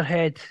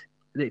figurehead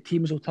that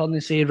teams will turn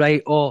and say,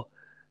 right,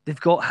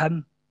 they've got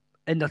him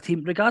in their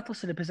team,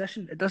 regardless of the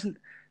position. It doesn't.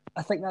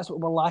 I think that's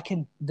what we're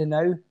lacking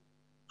now.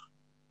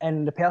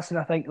 And the person,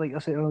 I think, like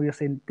you're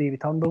saying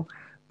David Turnbull,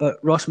 but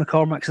Ross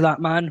McCormack's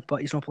that man, but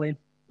he's not playing.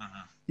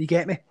 You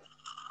get me?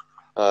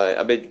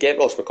 I mean, get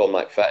Ross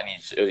McCormack fit, and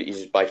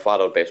he's by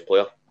far our best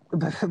player.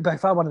 By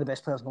far one of the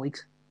best players in the league.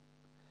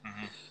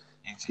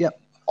 Yep.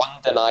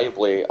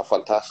 Undeniably a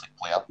fantastic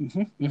player.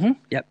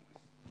 Yep.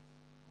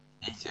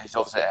 He's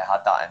obviously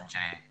had that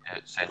injury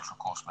at Central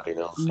Coast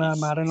Mariners.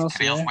 His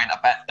career's went a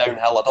bit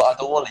downhill. I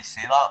don't want to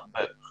say that,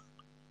 but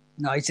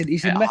no, he's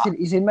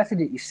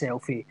admitted it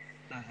himself. He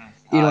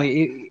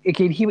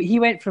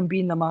went from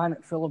being the man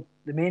at Fulham,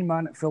 the main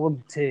man at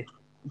Fulham, to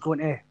going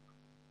to a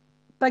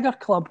bigger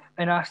club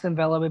in Aston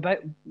Villa with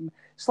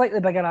slightly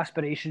bigger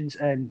aspirations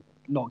and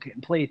not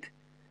getting played.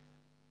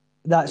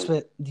 Do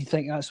you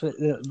think that's what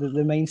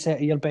the mindset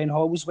of your Ben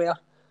Halls were?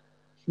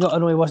 Not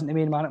only wasn't the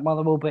main man at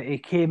Motherwell, but he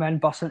came in,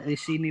 burst into the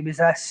scene. He was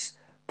this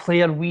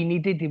player we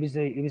needed. He was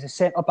a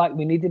centre back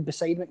we needed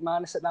beside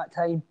McManus at that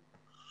time.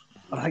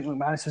 I think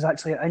McManus was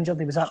actually injured.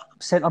 He was that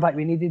centre back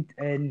we needed,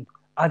 and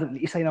I don't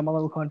need to sign a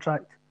Motherwell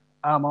contract.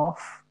 I'm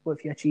off. What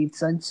have you achieved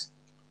since?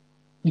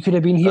 You could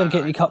have been here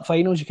getting the cup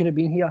finals. You could have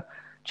been here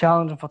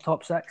challenging for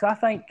top six. I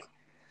think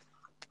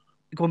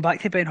going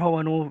back to Ben Hall,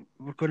 I know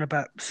we're going a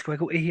bit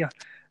squigglety here.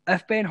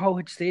 If Ben Hall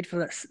had stayed for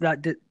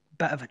that bit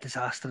of a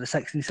disaster, the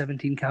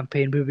 16-17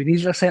 campaign, we would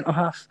needed a centre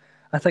half.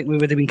 I think we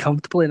would have been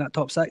comfortable in that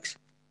top six.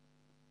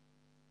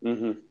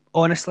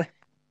 Honestly,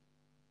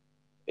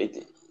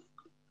 it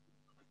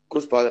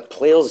goes back.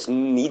 Players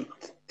need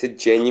to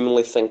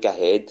genuinely think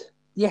ahead.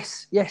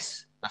 Yes.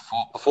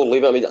 Before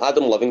leaving, I mean,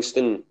 Adam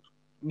Livingston,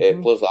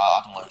 Mm-hmm. players like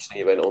Adam Livingston,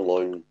 he went on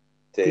loan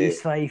To to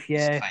East Fife, East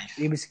yeah.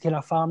 He Fife. was kind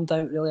of farmed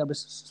out, really. I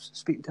was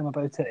speaking to him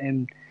about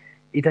it.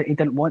 He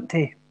didn't want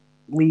to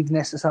leave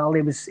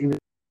necessarily.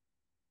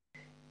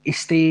 He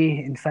stay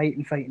and fight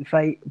and fight and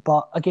fight.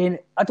 But again,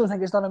 I don't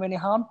think it's done him any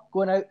harm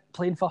going out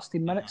playing first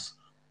team minutes.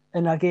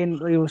 And again,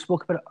 we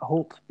spoke about it. I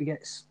hope he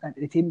gets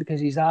into the team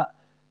because he's that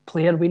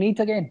player we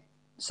need again.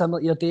 Similar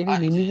to your Davy,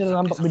 we needed a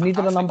number. We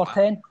needed a number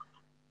 10.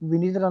 We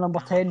needed a number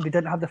 10. We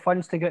didn't have the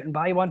funds to go out and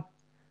buy one.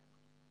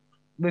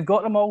 We've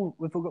got them all.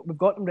 We've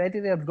got them ready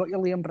there. We've got your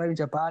Liam Browns,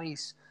 your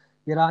Barrys,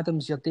 your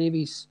Adams, your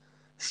Davies,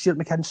 Stuart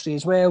McKinstry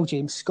as well,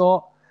 James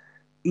Scott.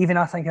 Even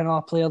I think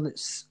another player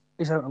is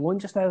out on loan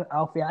just now,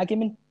 Alfie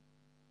Agyeman.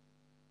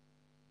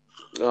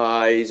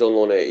 He's on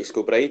loan at East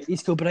Kilbride.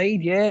 East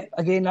Kilbride, yeah.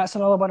 Again, that's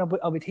another one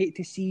I would hate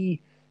to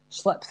see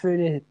slip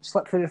through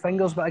the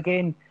fingers. But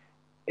again,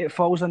 it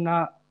falls on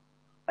that.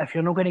 If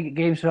you're not going to get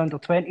games for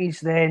under-20s,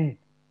 then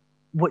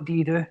what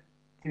do? Do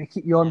you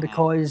keep you on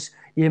because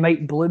you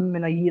might bloom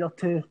in a year or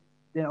two?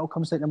 Then it all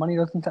comes down to money,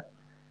 doesn't it?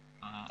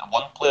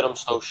 One player I'm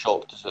still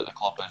shocked is at the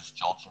club is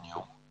George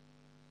Newell.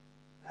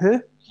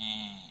 Who?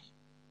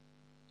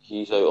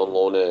 He's out on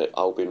loan at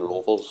Albion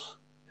Rovers.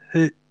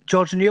 Who?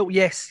 George Newell?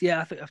 Yes,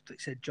 yeah. I think I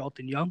said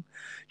Jordan Young.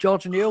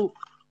 George Newell.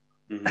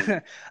 Mm-hmm.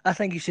 I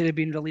think he should have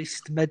been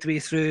released midway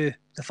through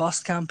the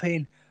first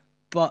campaign,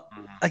 but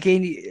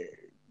again,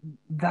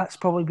 that's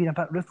probably been a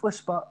bit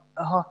ruthless. But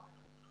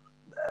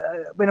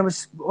when I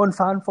was on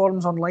fan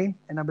forums online,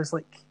 and I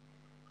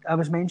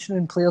was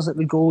mentioning players that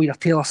would go, either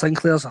Taylor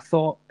Sinclair's, I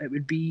thought it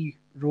would be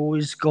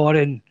Rose,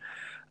 Goran,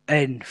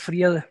 and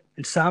Freer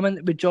and Salmon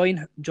that would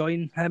join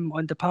him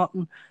on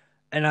departing.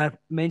 And I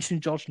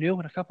mentioned George Newell,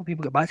 and a couple of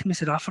people got back to me and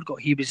said, I forgot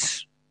he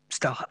was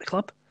still at the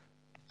club.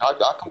 I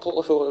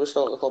completely forgot he was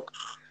still at the club.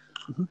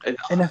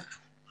 Mm-hmm.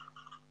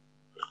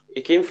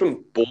 He came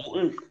from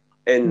Bolton,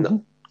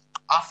 and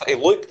he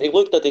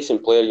looked a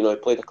decent player. You know, he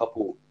played a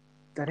couple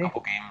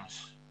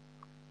games.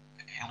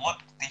 He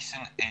looked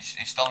decent.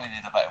 He still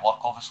needed a bit of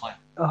work, obviously.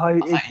 He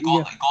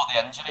got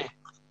the injury,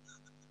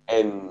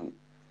 and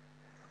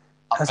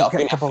I've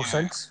been at a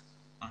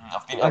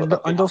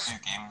few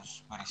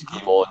games where he's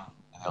came on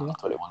in the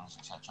under-21s,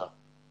 etc.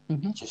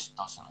 He just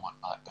doesn't look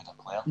that good a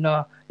player.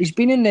 No, he's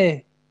been in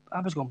the. I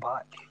was going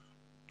back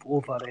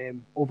over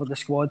the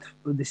squad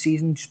of the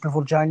season just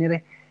before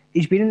January.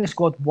 He's been in the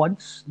squad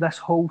once this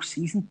whole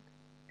season,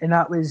 and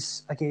that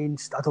was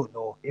against, I don't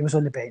know, he was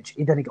on the bench.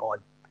 He didn't get on.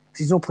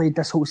 He's not played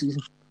this whole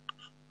season.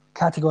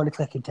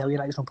 Categorically, I can tell you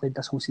that he's not played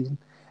this whole season.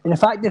 And in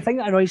fact, the thing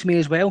that annoys me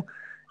as well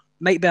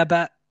might be a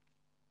bit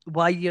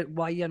why you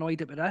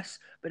annoyed about this,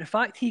 but the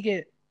fact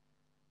they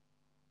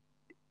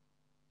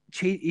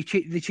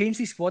changed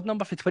his squad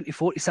number from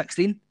 24 to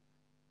 16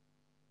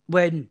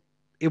 when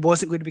he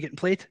wasn't going to be getting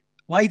played.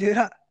 Why do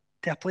that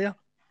to a player?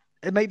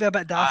 It might be a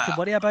bit daft to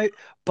worry about,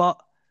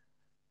 but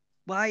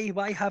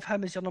why have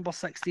him as your number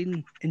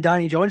 16 and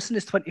Danny Johnson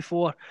as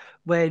 24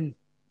 when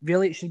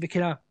really it should be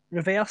kind of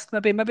reversed?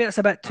 Maybe it's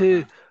a bit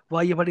too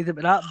why you worried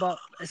about that, but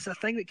it's a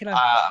thing that kind of.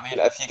 I mean,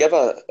 if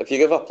you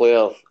give a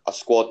player a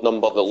squad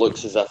number that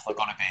looks as if they're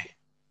going to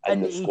be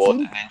in the squad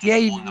and then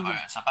just loan them out,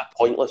 it's a bit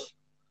pointless.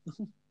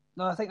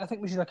 No, I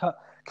think we should have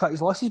cut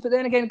his losses. But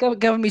then again,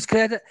 give him his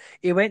credit.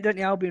 He went down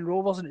to Albion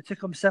Rovers and it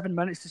took him 7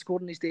 minutes to score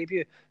in his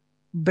debut.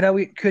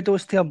 Brilliant,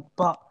 kudos to him.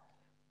 But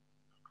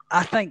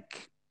I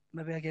think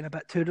maybe again a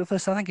bit too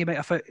ruthless. I think he might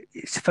have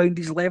found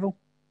his level.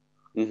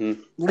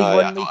 League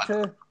One, League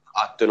Two.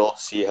 I do not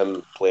see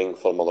him playing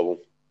for Motherwell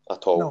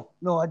at all.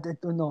 No, I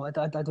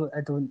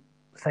don't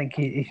think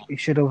he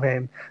should have.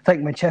 I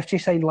think when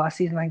Chifchi signed last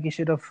season, I think he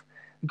should have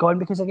gone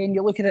because again,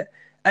 you look at it.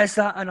 Is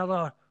that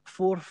another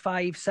 £400,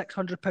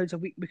 £500, £600 a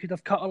week we could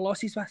have cut our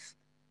losses with?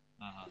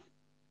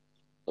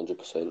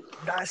 100%.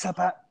 That's a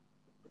bit.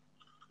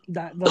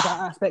 There's that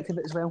aspect of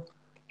it as well,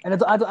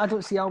 and I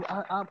don't see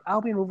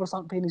Albion Rovers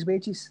aren't paying his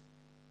wages.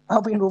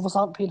 Albion Rovers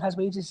aren't paying his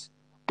wages.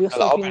 We're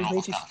still paying his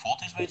wages. Can't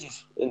afford his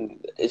wages,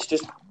 and it's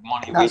just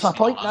money. That's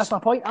my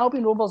point.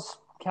 Albion Rovers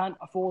can't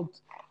afford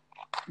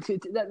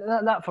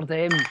that for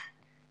them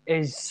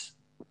is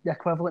the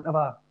equivalent of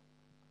a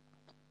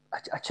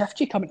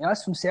Chifchi coming to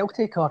us from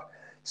Celtic or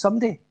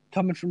somebody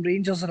coming from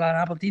Rangers or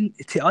Aberdeen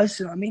to us.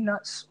 You know what I mean?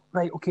 That's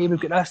right. Okay, we've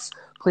got this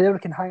player we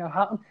can hang our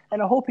hat on,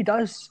 and I hope he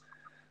does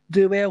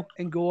do well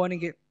and go on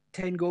and get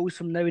 10 goals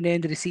from now and the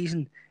end of the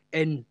season.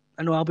 And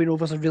I know Albion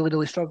Rovers are really,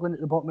 really struggling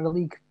at the bottom of the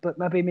league, but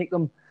maybe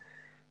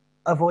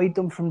avoid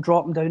them from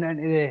dropping down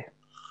into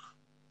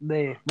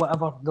the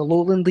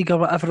Lowland League or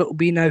whatever it'll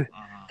be now,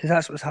 because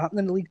that's what's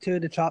happening in League Two.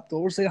 The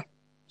trapdoors there.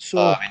 So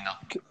I mean,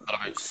 they're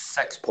about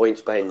 6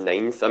 points behind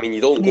ninth. I mean,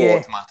 you don't go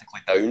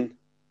automatically down.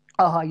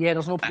 Yeah.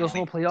 There's no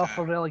playoff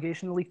for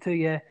relegation in League Two.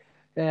 Yeah,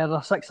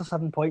 they're 6 or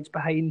 7 points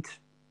behind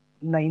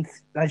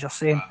ninth, as you're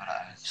saying.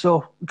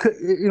 So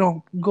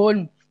go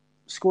and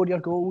score your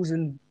goals,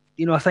 and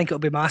I think it'll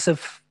be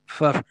massive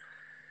for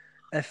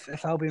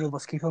if Albion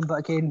Rovers keep him. But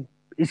again,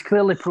 he's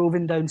clearly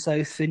proven down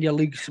south in your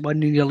League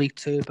One and your League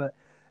Two, but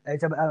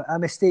it's a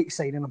mistake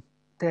signing him,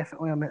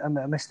 definitely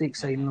a mistake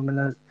signing him,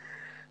 and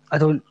I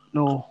don't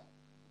know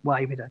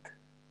why we did.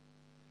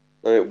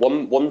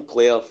 One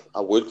player I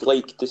would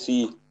like to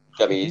see.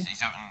 I mean,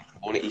 he's out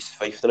on at East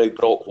Fife now.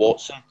 Brock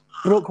Watson.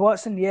 Brock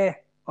Watson, yeah,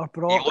 or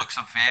Brock. He looks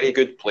a very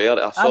good player.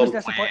 I was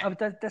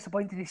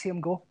disappointed to see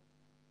him go.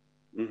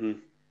 Mm-hmm.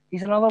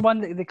 He's another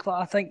one that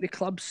I think the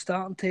club's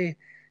starting to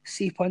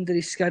seep under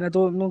his skin. I'm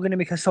not going to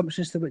make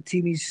assumptions to what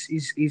team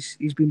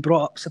he's been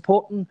brought up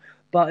supporting,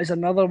 but there's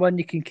another one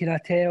you can kind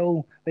of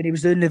tell when he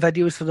was doing the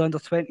videos for the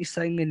under-20s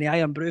thing in the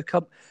Iron Brew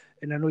Cup,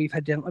 and I know you've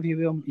had the interview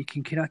with him, you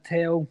can kind of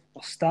tell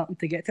we're starting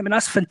to get to him, and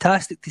that's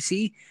fantastic to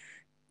see.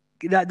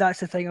 That's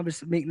the thing I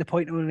was making the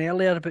point on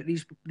earlier about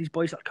these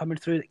boys that are coming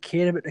through that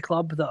care about the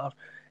club, that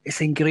it's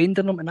ingrained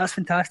in them, and that's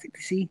fantastic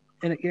to see,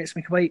 and it gets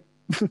me quite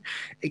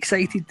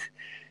excited.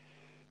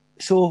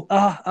 So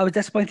I was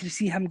disappointed to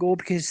see him go,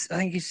 because I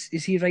think is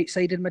he right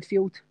sided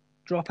midfield,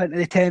 drop into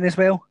the 10 as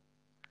well.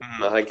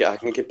 I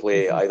think he could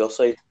play either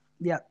side.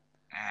 Yeah.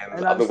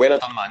 I mean, when I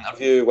done my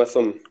interview with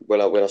him,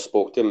 when I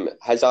spoke to him,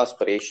 his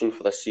aspiration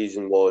for this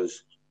season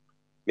was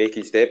make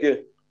his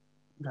debut.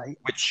 Right.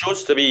 Which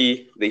shows to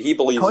me that he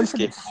believes he's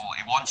capable.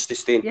 He wants to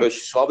stay and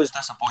push. So I was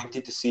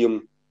disappointed to see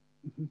him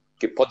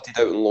get punted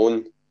out on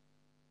loan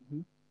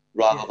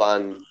rather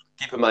than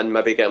keep him in,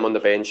 maybe get him on the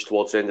bench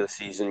towards the end of the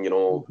season,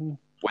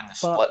 when the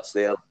split's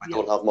there, we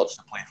don't have much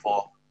to play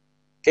for.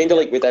 Kind of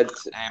like we did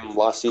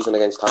last season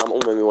against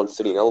Hamilton when we won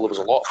 3-0. There was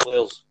a lot of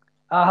players.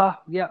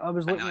 Yeah, I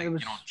was looking,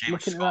 James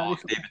looking Scott, at that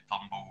recently. David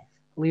Turnbull,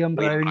 Liam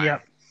Brown, yeah.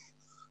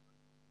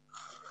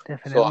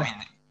 Definitely. So, I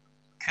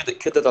mean,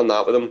 could have done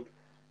that with him.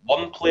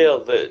 One player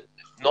that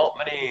not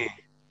many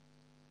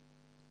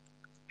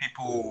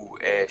people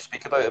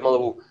speak about him,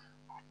 but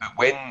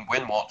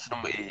when watching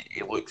him,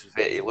 he looks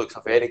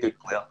a very good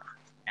player.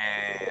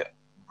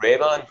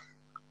 Rayman.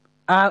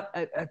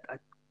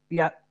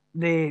 Yeah.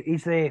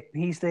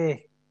 He's the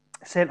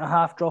centre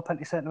half drop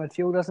into centre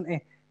midfield, isn't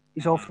he?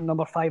 He's often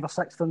number 5 or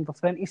 6 in the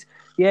 20s.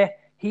 Yeah,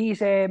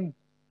 he's again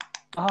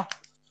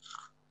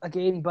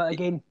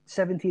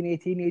 17,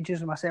 18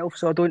 ages myself,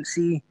 so I don't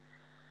see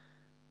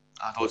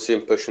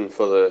him pushing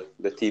for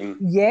the team.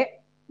 Yeah,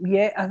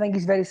 I think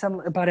he's very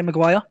similar to Barry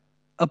Maguire,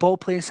 a ball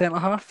playing centre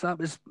half. That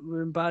was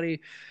when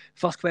Barry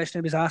first question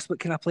he was asked, "What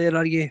kind of player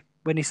are you?"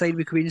 When he signed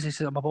with Queens, he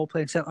said, "I'm a ball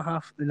playing centre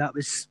half," and that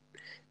was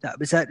it.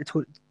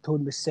 The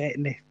tone was set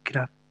in the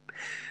kind of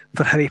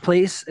for how he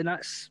plays, and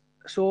that's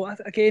so.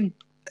 Again,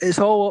 it's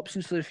all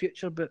options for the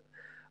future, but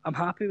I'm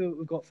happy with what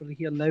we've got for the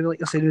here and now.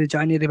 Like I said, in the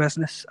January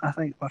business, I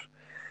think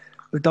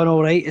we've done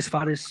all right as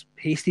far as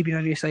Hasty being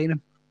a new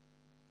signing,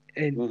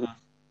 and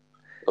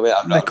I mean,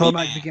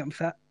 McCormack to get him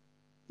fit.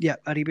 Yeah,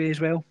 Aribe as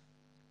well.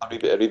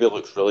 Aribe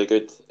looks really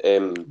good.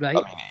 Right.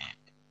 I mean,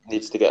 he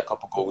needs to get a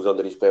couple of goals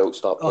under his belt,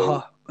 start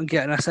playing. And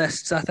getting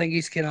assists. I think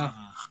he's kind of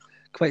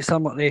quite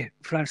similar to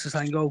Francis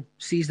Angol.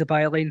 Sees the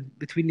byline,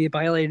 between the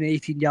byline and the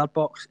 18-yard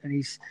box, and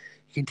you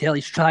can tell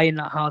he's trying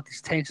that hard,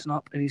 he's tensing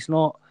up, and he's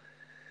not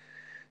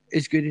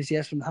as good as he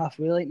is from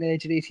halfway line, the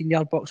edge of the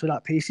 18-yard box with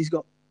that pace he's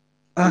got,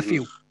 I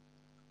feel.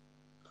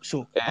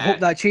 So I hope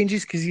that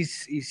changes, because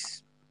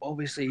he's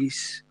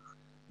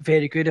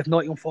very good. If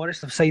Nottingham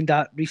Forest have signed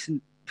that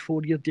recent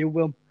 4-year deal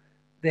with him,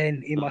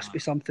 then he must be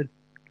something.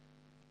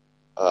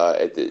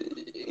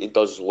 He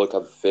does look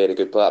a very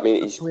good player. I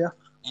mean, he's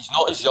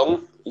not as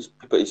young,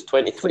 but he's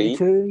 23.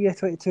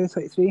 22,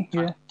 23,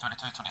 yeah.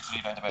 22,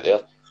 23, round about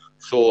there.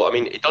 So, I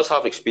mean, he does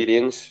have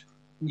experience.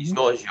 He's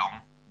not as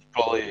young. He's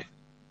probably,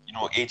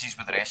 ages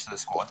with the rest of the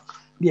squad.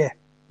 Yeah.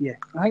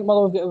 I think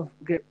Motherwell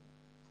get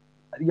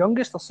the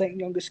youngest or second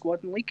youngest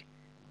squad in the league.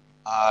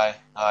 Aye.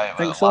 I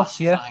think so,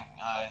 season,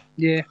 I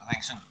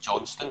think St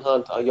Johnstone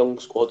had a young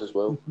squad as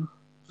well.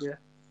 Yeah.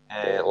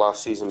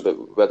 Last season,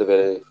 but with a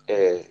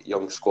very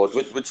young squad,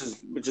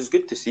 which is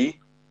good to see.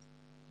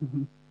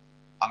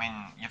 I mean,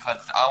 you've had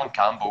Alan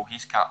Campbell.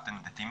 He's captained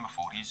the team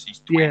before. He's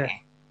 20. Yeah.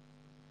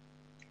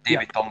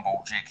 David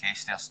Turnbull, Jake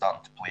Hasty are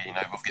starting to play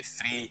now. We've got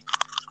 3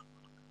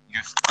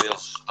 youth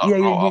players that are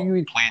brought up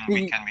playing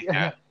week in, week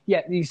out.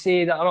 Yeah, you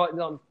say that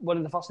are one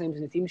of the first names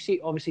in the team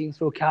sheet. Obviously, you can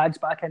throw Cads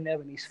back in there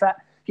when he's fit.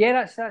 Yeah,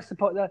 that's the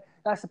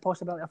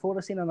possibility.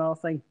 I've seen another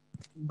thing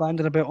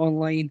banded about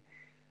online.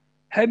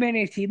 How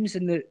many teams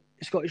in the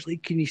Scottish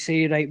League can you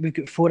say, right, we've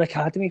got 4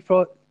 academy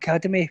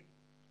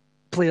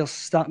players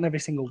starting every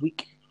single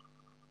week?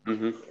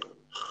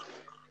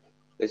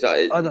 Is that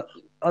it?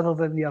 Other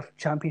than your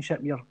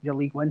Championship, your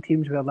League One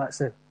teams, where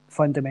that's a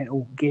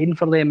fundamental gain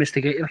for them is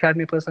to get your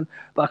academy players in.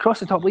 But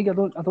across the top league, I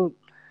don't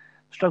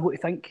struggle to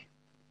think.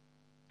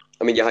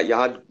 I mean, you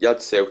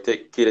had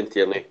Celtic, Kieran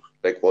Tierney,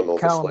 big one,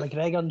 obviously. Callum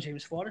McGregor and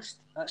James Forrest.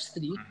 That's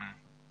 3.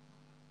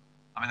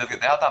 I mean,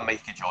 they had that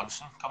Mikey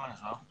Johnson coming as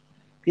well.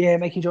 Yeah,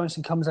 Mikey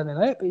Johnson comes in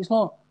and out, but he's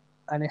not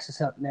a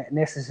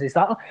necessary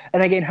starter.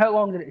 And again, how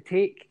long did it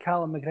take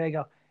Callum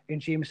McGregor and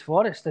James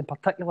Forrest in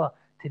particular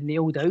to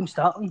nail down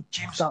starting?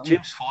 James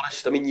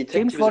Forrest, I mean, you think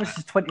James Forrest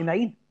is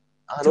 29.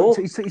 I know.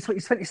 So he's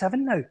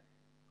 27 now.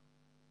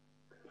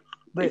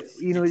 But,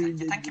 you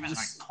think he was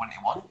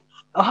about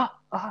 21?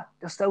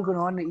 They're still going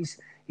on. He's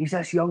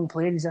this young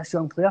player,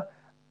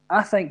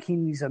 I think he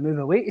needs a move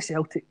away to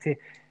Celtic to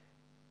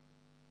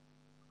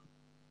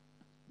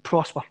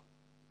prosper.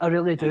 I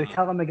really do.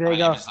 Callum McGregor.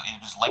 He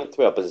was linked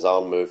with a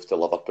bizarre move to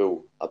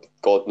Liverpool.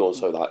 God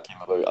knows how that came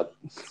about.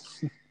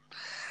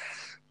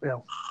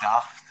 Well,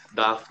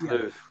 daft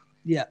move.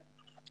 Yeah.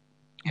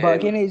 But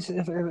again, he's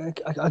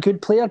a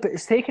good player, but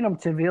it's taken him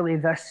to really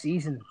this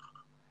season.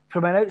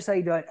 From an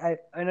outside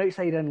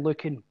in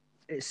looking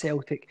at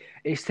Celtic,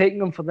 it's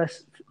taken him for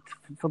this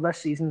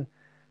season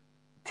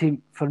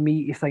for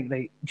me to think,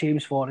 right,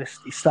 James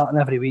Forrest, he's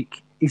starting every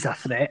week. He's a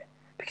threat.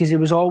 Because he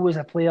was always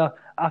a player,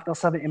 after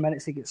 70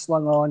 minutes he gets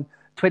slung on,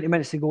 20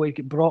 minutes to go he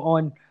get brought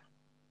on.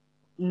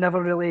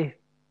 Never really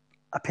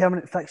a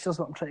permanent fixture is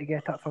what I'm trying to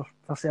get at for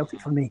Celtic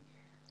for me.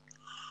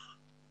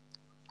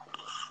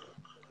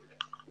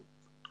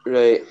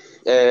 Right.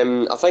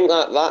 I think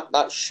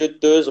that should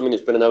do us. I mean,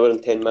 it's been an hour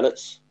and 10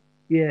 minutes.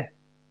 Yeah.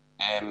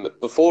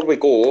 Before we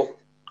go,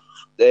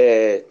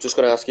 just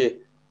going to ask you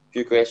a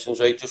few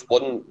questions, right? Just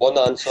one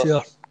answer.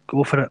 Sure,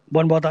 go for it.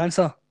 One word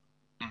answer.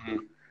 Mm-hmm.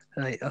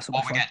 Right, that's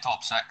what we get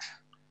top 6.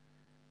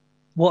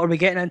 What are we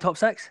getting in top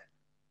 6?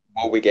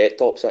 Will we get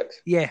top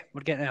 6? Yeah,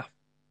 we're getting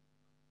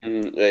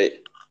there. Right.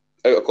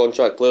 Out of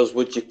contract players,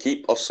 would you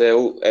keep or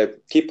sell?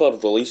 Keep or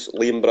release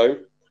Liam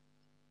Brown?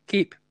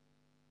 Keep.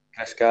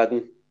 Chris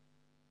Cadden?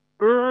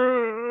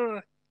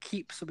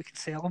 Keep so we can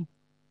sell him.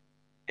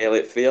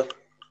 Elliot Fair?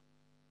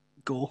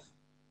 Go.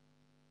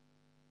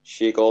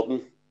 Shea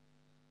Gordon?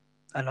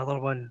 Another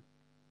one.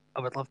 I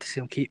would love to see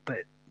him keep, but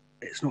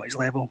it's not his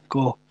level.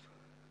 Go.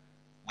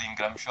 Liam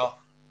Grimshaw?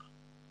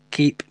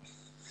 Keep.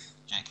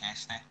 Jake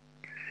Hastie?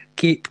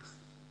 Keep.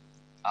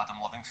 Adam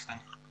Livingston?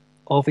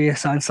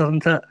 Obvious answer,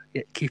 isn't it?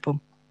 Yeah, keep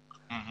him.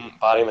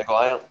 Barry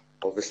Maguire,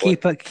 obviously.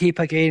 Keep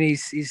again.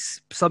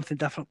 He's something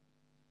different.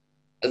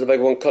 Is a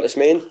big one Curtis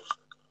Main?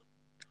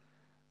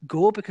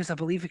 Go, because I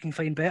believe we can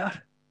find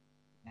better.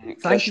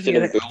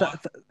 Christian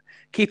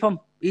keep him.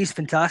 He's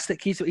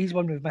fantastic. He's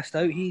one we've missed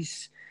out.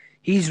 He's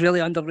really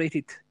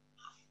underrated.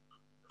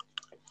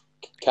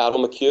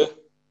 Carol McHugh?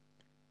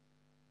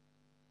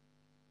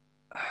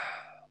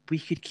 We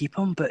could keep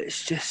him, but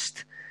it's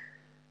just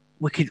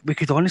we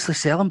could honestly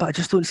sell him, but I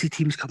just don't see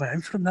teams coming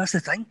in for him. That's the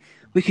thing.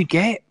 We could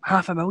get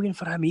 $500,000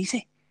 for him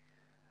easy.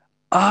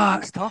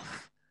 It's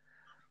tough.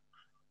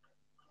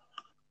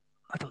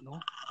 I don't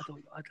know.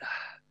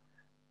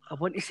 I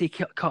want to say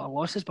cut our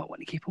losses, but I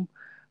want to keep him.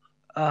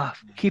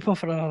 Keep him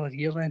for another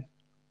year then.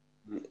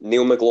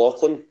 Neil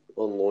McLaughlin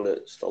on loan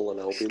at Stirling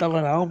Albion.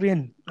 Stirling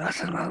Albion.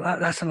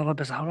 That's another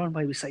bizarre one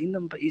why we signed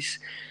him, but he's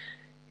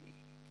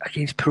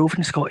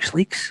proven Scottish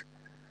leagues.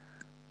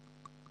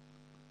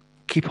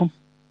 Keep him.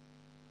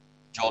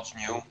 George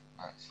Newell.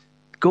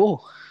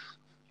 Go.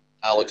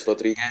 Alex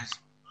Rodriguez.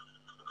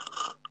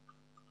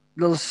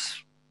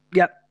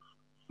 Yep.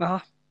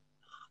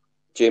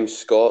 James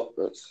Scott.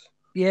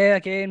 Yeah,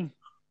 again.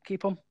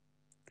 Keep him.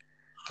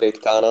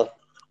 Craig Tanner.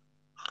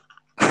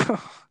 It's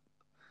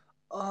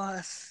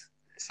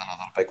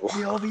another big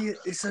one.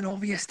 It's an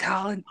obvious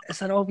talent.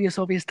 It's an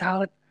obvious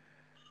talent.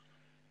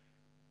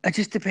 It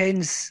just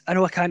depends. I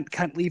know I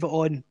can't leave it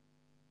on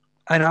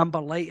an amber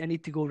light. I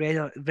need to go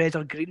red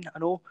or green. I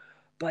know,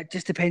 but it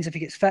just depends if he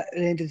gets fit at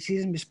the end of the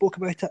season. We spoke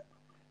about it.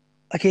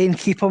 Again,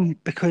 keep him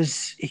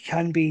because he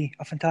can be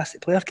a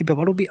fantastic player. Could be a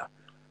world beater.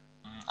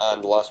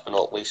 And last but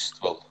not least,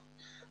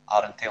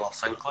 Aaron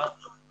Taylor-Sinclair.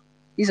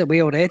 He's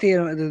away already.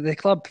 The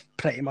club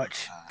pretty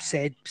much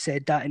said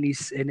that in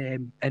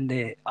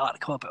the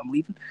article about him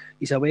leaving.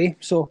 He's away.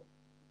 So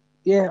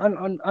yeah,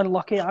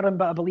 unlucky Aaron,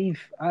 but I believe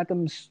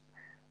Adam's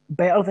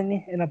better than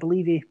me, and I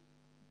believe he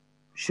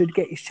should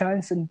get his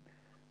chance, and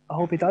I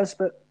hope he does.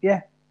 But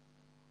yeah.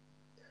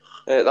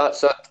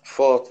 That's it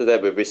for today.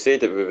 We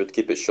said that we would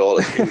keep it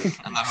short.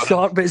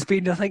 Short, but it's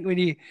been, I think, when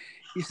you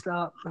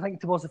start, I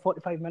think towards the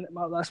 45-minute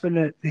mark, that's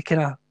when they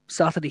kind of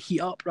started to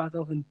heat up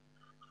rather than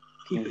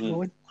keep it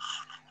going.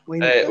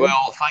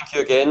 Well, thank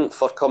you again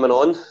for coming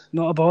on.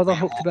 Not a bother.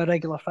 Hope to be a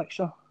regular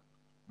fixture.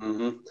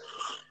 So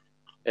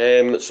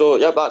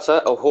yeah, that's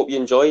it. I hope you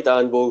enjoyed,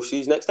 and we'll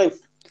see you next time.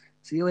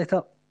 See you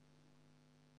later.